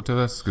sequel to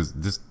this? Because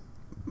this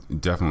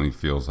definitely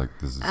feels like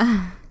this is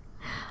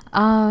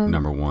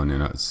number one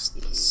in a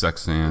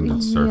Sex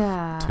and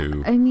Surf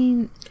 2. I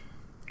mean,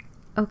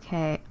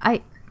 okay.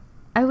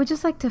 I would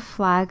just like to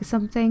flag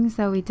some things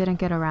that we didn't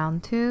get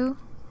around to,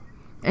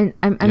 and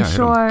I'm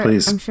sure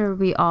please. I'm sure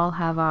we all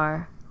have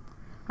our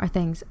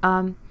things.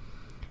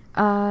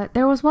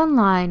 There was one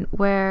line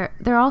where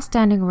they're all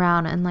standing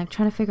around and like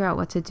trying to figure out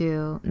what to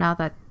do now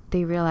that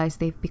they realize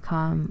they've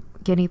become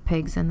guinea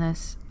pigs in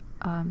this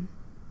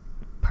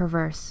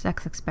perverse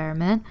sex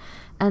experiment,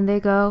 and they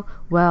go,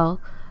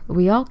 "Well,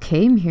 we all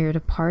came here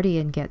to party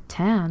and get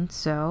tan,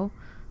 so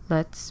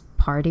let's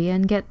party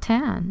and get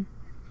tan."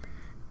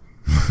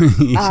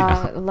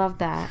 Love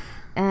that.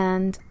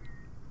 And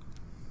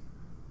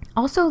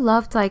also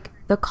loved like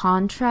the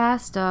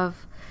contrast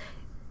of,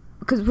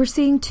 because we're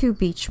seeing two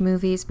beach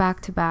movies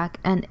back to back,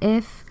 and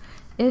if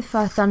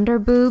Thunder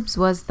Boobs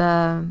was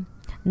the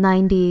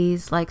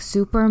 90s like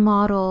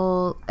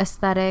supermodel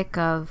aesthetic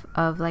of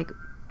like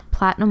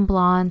platinum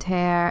blonde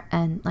hair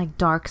and like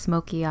dark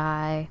smoky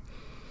eye,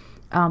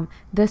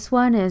 this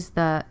one is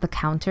the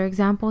counter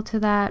example to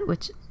that,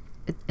 which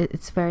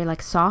it's very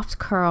like soft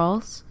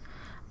curls,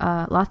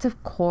 lots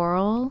of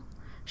coral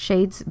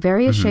shades,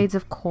 various shades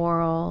of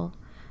coral,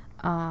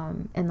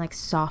 and like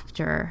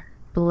softer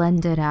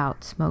blended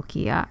out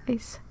smoky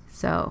eyes.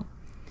 So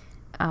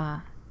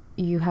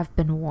you have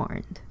been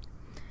warned.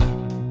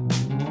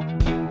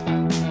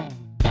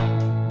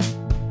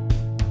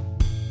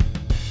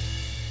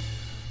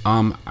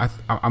 I'm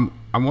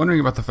wondering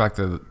about the fact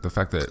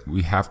that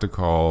we have to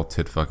call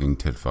tit fucking,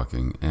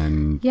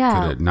 and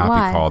Yeah, could it not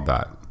why? be called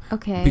that?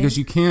 Okay. Because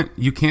you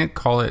can't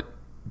call it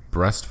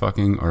breast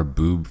fucking or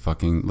boob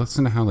fucking.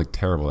 Listen to how like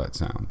terrible that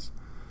sounds.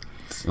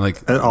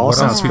 Like It all what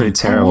sounds else pretty can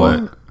you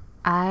terrible.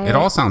 call it? It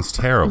all sounds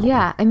terrible.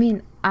 Yeah, I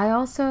mean, I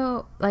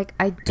also like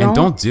And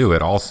don't do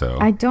it also.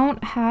 I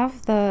don't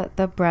have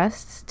the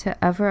breasts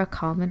to ever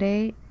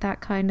accommodate that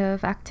kind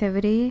of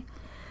activity.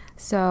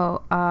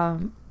 So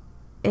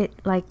it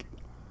like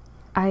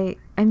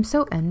I'm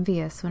so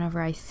envious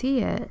whenever I see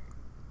it.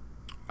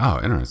 Oh,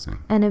 interesting.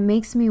 And it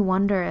makes me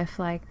wonder if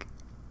like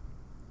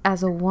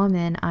as a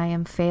woman I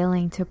am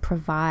failing to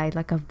provide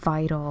like a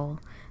vital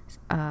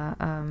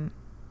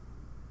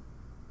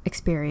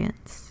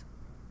experience.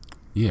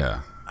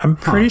 Yeah. I'm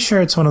pretty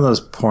sure it's one of those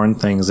porn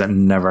things that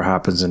never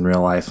happens in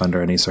real life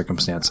under any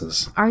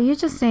circumstances. Are you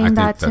just I saying think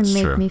that to that's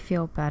make true. me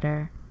feel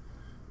better?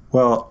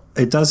 Well,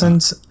 it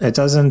doesn't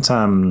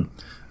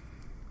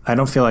I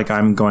don't feel like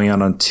I'm going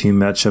out on too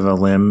much of a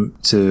limb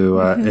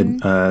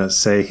to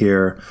say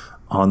here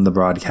on the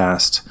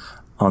broadcast,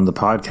 on the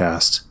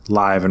podcast,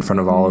 live in front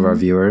of all of our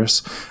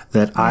viewers,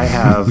 that I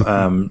have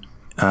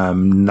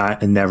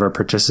never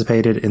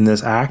participated in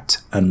this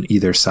act on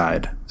either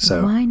side.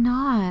 So Why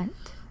not?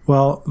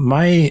 well,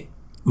 my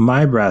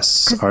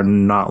breasts are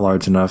not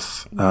large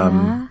enough,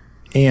 Yeah?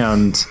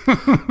 and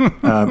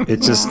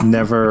it just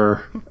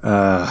never.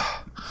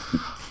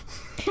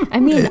 I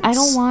mean, I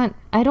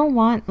don't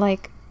want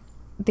like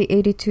the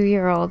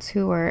 82-year-olds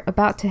who are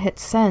about to hit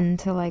send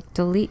to like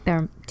delete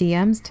their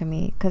DMs to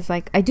me, because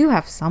like I do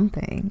have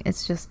something.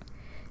 It's just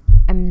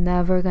I'm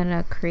never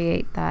gonna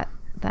create that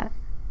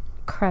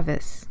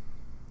crevice.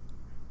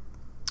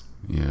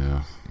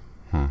 Yeah.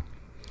 Huh.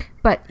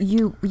 But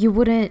you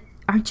wouldn't.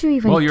 Aren't you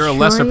even Well, you're a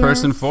lesser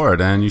curious? person for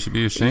it, and you should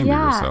be ashamed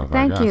of yourself.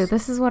 Thank I guess. you.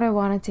 This is what I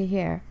wanted to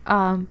hear.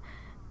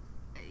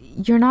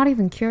 You're not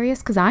even curious?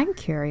 Because I'm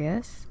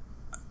curious.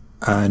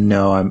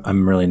 No,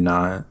 I'm really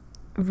not.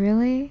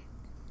 Really?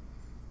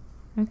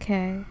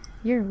 Okay.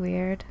 You're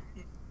weird.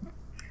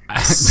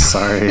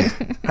 Sorry.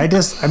 It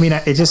just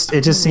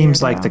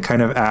seems like Weirdo. the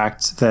kind of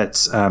act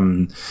that's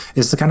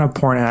is the kind of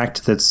porn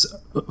act that's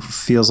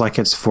feels like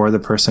it's for the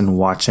person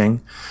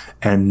watching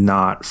and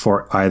not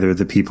for either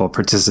the people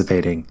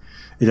participating.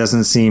 It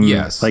doesn't seem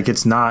Yes. like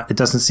it's not. It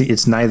doesn't see.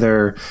 It's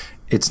neither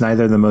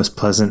the most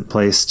pleasant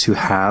place to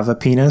have a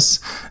penis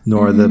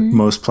nor the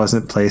most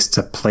pleasant place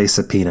to place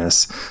a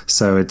penis.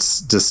 So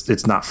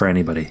it's not for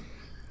anybody.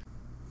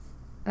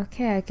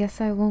 Okay, I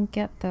guess I won't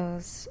get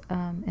those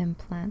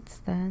implants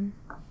then.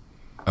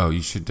 Oh,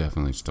 you should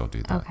definitely still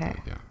do that. Okay.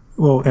 though, yeah.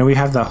 Well, and we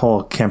have that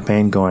whole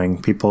campaign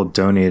going. People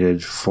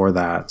donated for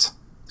that.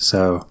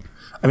 So,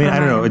 I mean, I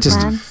don't know. It just,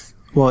 Implants?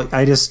 well,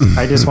 I just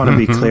want to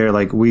be clear.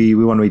 Like we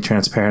want to be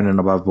transparent and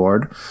above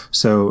board.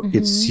 So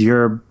it's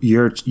your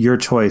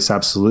choice.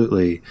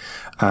 Absolutely.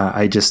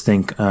 I just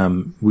think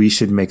we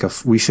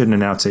shouldn't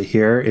announce it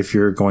here. If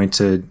you're going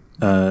to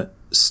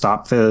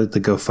stop the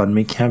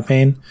GoFundMe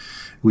campaign,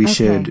 we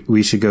should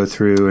go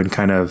through and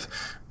kind of,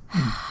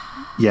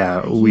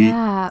 yeah.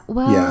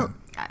 Well,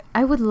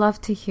 I would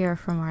love to hear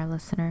from our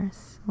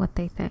listeners what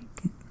they think.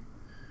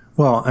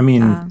 Well, I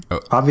mean,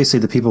 obviously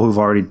the people who've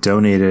already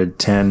donated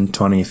 10,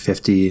 20,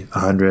 50,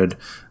 $100,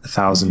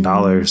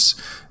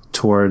 $1,000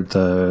 toward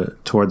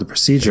the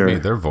procedure,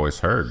 Made their voice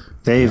heard.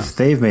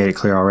 they've made it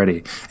clear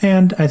already.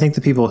 And I think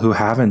the people who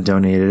haven't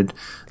donated,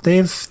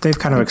 they've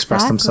kind of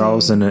expressed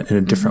themselves in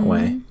a different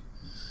way.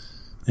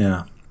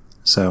 Yeah.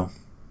 So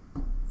I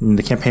mean,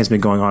 the campaign's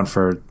been going on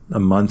for a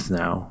month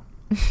now.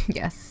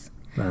 Yes.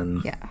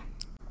 And Yeah.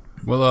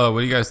 Well, what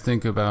do you guys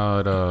think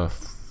about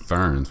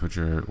ferns? What's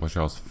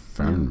y'all's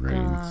fern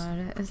ratings?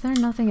 God. Is there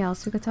nothing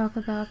else we could talk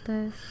about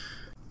this?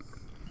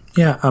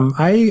 yeah,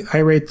 I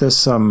rate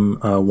this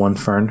 1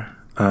 fern.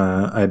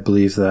 I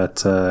believe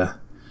that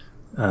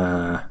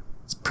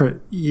it's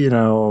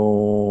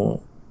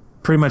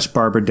pretty much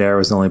Barbara Dare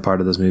was the only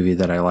part of this movie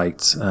that I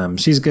liked.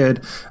 She's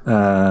good.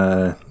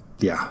 Yeah,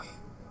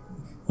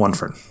 1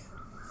 fern.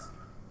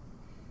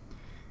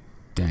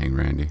 Dang,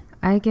 Randy.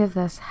 I give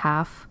this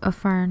half a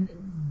fern.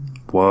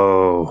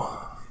 Whoa.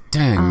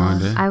 Dang,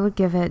 Monday. I would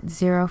give it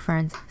 0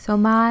 ferns. So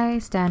my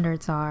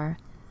standards are,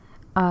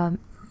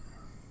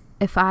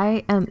 if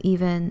I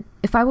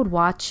would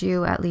watch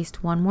you at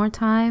least one more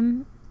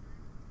time,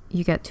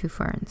 you get 2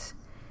 ferns.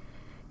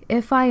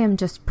 If I am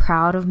just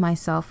proud of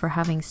myself for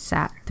having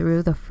sat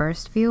through the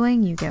first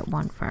viewing, you get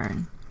 1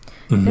 fern.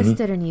 This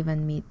didn't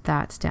even meet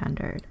that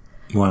standard.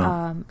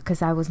 Wow.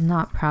 Because I was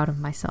not proud of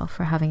myself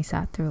for having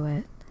sat through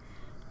it.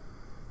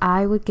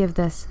 I would give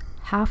this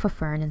half a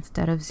fern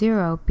instead of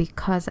 0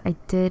 because I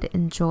did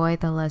enjoy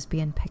the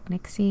lesbian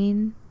picnic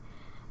scene.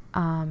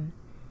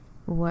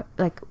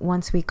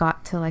 Once we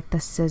got to like the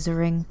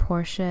scissoring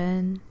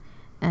portion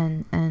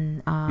and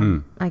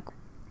I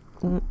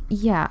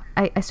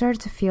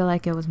started to feel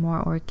like it was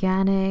more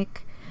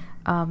organic.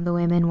 The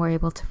women were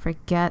able to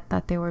forget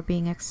that they were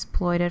being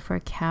exploited for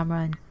a camera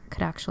and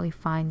could actually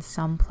find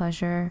some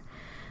pleasure.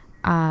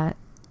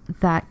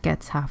 That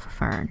gets half a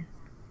fern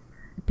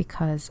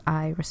because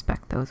I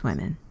respect those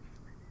women.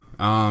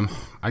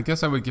 I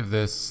guess I would give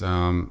this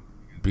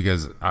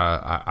because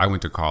I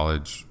went to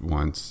college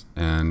once,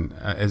 and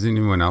as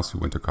anyone else who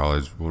went to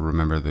college will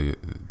remember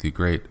the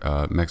great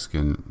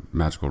Mexican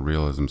magical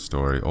realism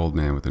story, Old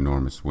Man with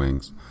Enormous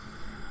Wings,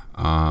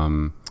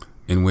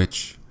 in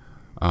which,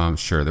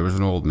 sure, there was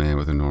an old man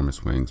with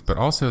enormous wings, but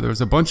also there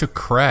was a bunch of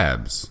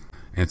crabs,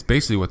 and it's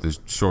basically what this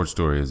short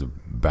story is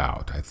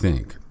about, I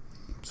think,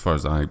 as far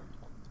as I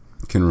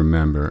can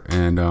remember.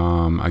 And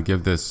I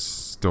give this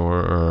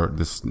story,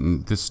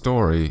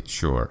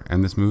 sure,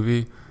 and this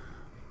movie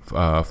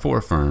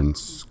 4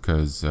 ferns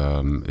because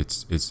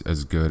it's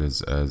as good as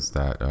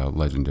that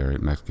legendary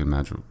Mexican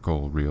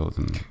magical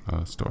realism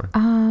story.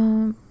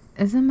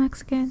 Is it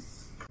Mexican?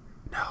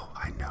 No,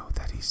 I know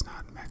that he's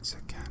not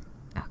Mexican.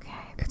 Okay.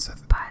 It's a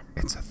thing.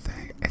 It's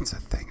a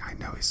thing. I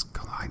know he's he's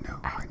Colombian.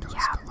 But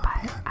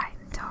I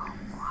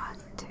don't want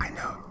to. I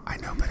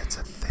know, but it's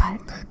a thing.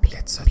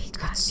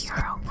 Because you're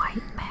a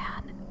white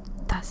man.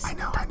 I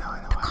know.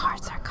 The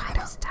cards are kind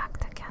of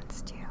stacked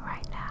against you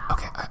right now.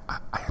 Okay, I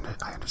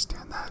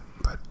understand that,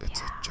 but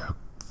it's a joke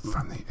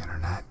from the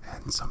internet,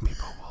 and some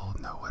people will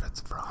know what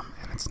it's from,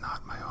 and it's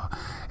not my own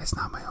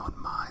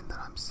mind that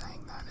I'm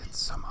saying that. It's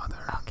some other.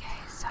 Okay,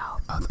 so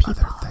other people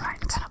thing.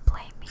 aren't gonna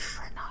blame me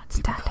for not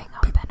standing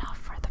up enough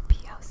for the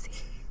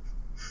POC.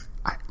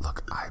 I'm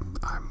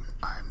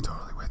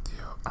totally with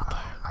you. Okay.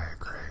 I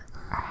agree.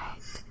 All right.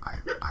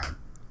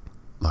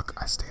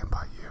 I stand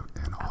by you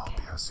in all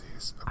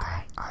POCs. Okay, All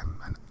right.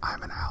 I'm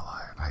an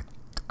ally.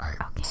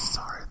 I'm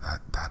sorry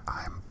that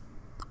I'm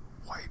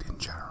white in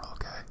general.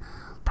 Okay,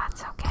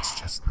 That's okay. It's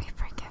just- we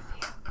forgive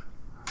you.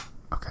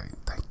 okay.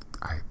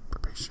 I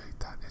appreciate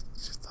that.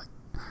 It's just like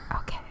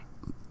Okay.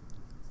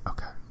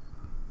 okay.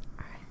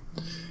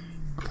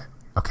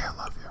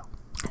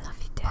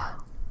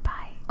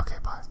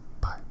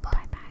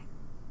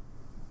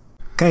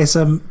 Guys,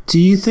 do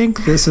you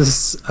think this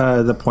is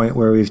the point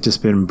where we've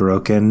just been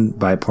broken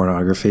by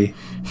pornography?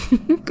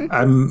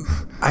 I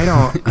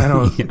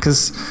don't,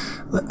 because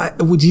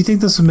do you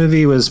think this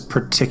movie was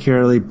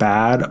particularly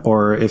bad,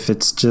 or if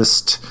it's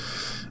just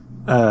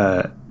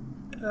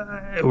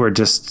we're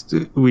just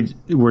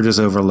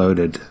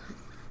overloaded?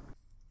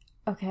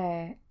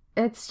 Okay,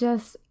 it's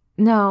just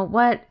no.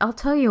 What I'll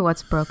tell you,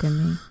 what's broken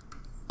me.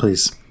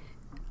 Please.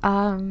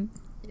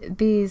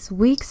 These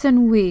weeks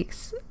and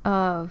weeks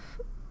of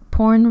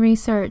porn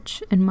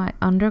research in my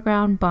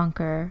underground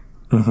bunker,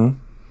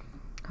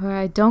 where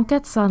I don't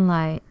get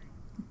sunlight,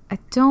 I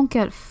don't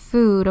get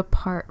food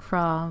apart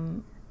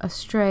from a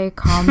stray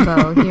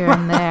combo here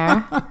and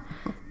there,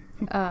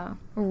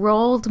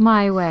 rolled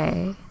my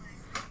way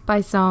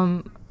by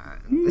some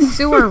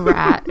sewer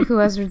rat who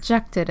has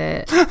rejected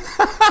it.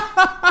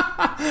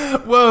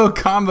 Whoa,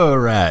 combo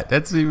rat.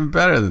 That's even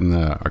better than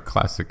our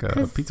classic pizza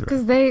rat.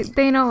 Because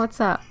they know what's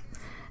up.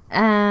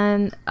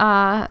 And,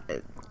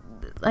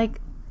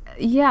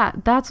 yeah,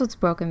 that's what's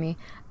broken me.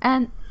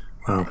 And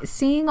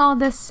seeing all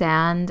this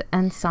sand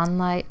and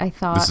sunlight, I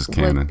thought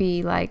would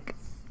be like,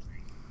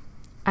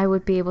 I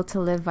would be able to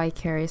live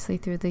vicariously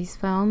through these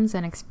films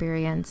and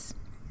experience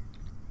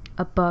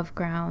above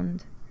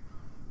ground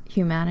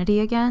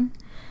humanity again.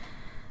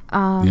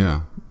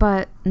 Yeah.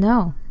 But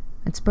no,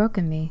 it's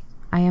broken me.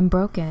 I am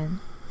broken.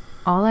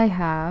 All I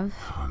have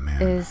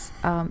is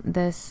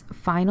this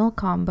final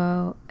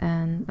combo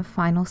and a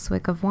final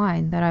swig of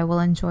wine that I will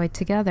enjoy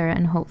together,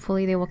 and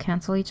hopefully they will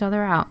cancel each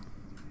other out.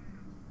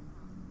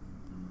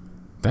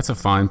 That's a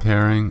fine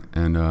pairing,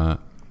 and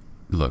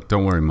look,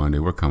 don't worry, Monday,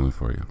 we're coming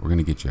for you. We're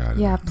gonna get you out of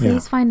there. Yeah,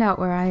 please find out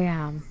where I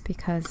am,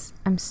 because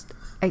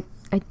I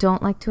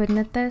don't like to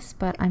admit this,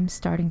 but I'm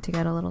starting to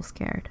get a little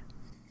scared.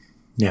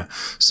 Yeah.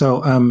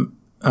 So,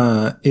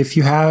 if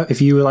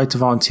you would like to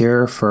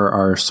volunteer for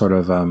our sort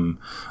of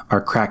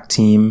our crack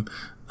team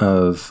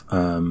of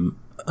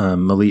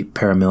elite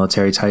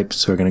paramilitary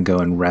types who are going to go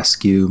and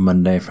rescue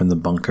Monday from the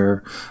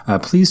bunker,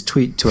 please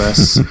tweet to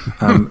us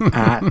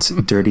at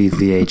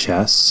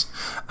DirtyVHS.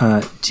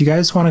 Do you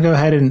guys want to go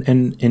ahead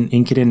and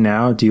ink it in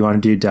now? Do you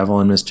want to do Devil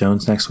and Miss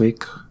Jones next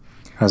week?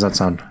 How's that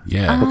sound?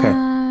 Yeah. Okay.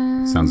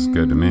 Sounds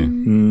good to me.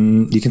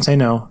 You can say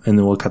no, and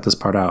then we'll cut this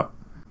part out.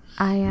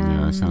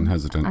 I sound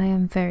hesitant. I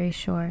am very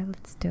sure.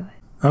 Let's do it.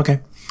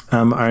 Okay.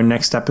 Our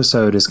next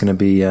episode is going to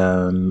be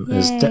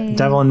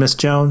Devil and Miss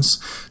Jones.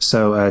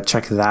 So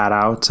check that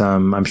out.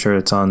 I'm sure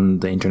it's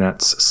on the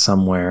internet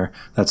somewhere.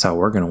 That's how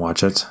we're going to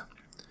watch it.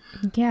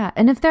 Yeah.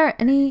 And if there are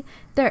any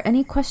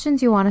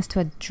questions you want us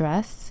to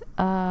address,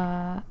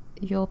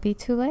 you'll be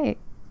too late.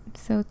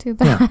 So too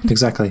bad. Yeah,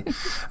 exactly.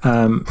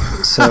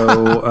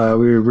 So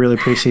we really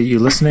appreciate you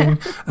listening.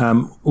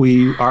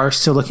 We are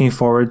still looking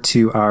forward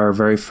to our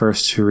very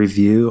first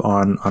review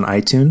on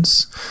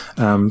iTunes.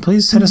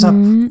 Please hit us up.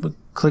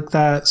 Click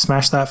that,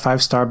 smash that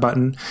 5-star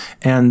button.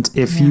 And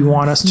if you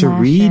want us to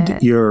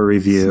read your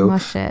review,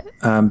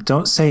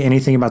 don't say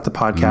anything about the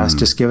podcast.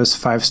 Just give us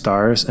 5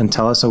 stars and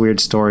tell us a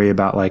weird story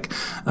about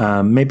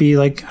maybe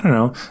I don't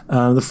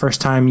know, the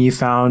first time you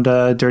found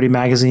a dirty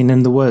magazine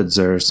in the woods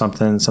or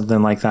something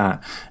like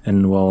that.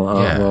 And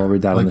we'll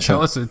read that on the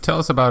show. Tell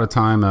us about a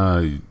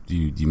time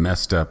you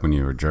messed up when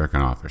you were jerking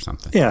off or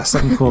something. Yeah,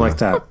 something cool like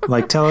that.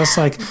 Tell us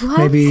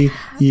maybe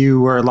you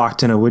were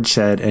locked in a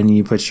woodshed and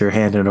you put your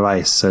hand in a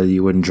vice so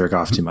you wouldn't jerk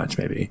off too much,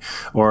 maybe.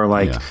 Or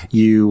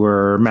you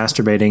were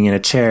masturbating in a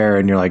chair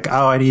and you're like,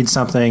 oh, I need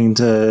something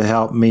to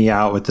help me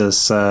out with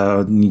this.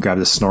 You grab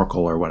the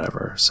snorkel or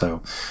whatever.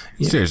 So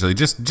yeah. Seriously,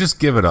 just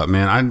give it up,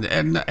 man.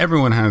 And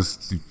everyone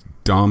has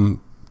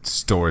dumb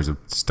stories of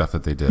stuff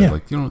that they did. Yeah.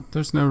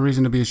 There's no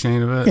reason to be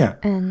ashamed of it. Yeah.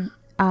 And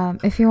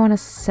if you want to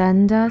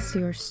send us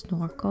your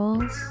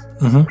snorkels,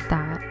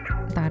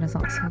 that is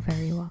also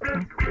very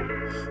welcome.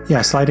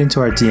 Yeah, slide into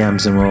our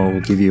DMs and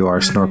we'll give you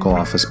our snorkel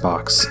office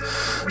box.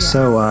 Yes.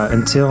 So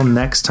until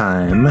next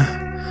time,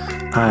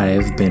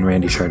 I've been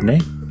Randy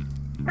Chardonnay.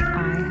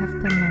 I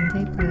have been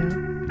Monday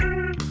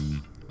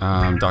Blue.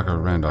 I'm Dr.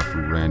 Randolph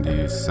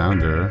Randy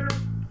Sounder.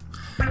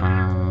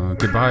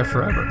 Goodbye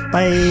forever.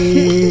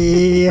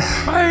 Bye.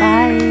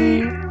 Bye.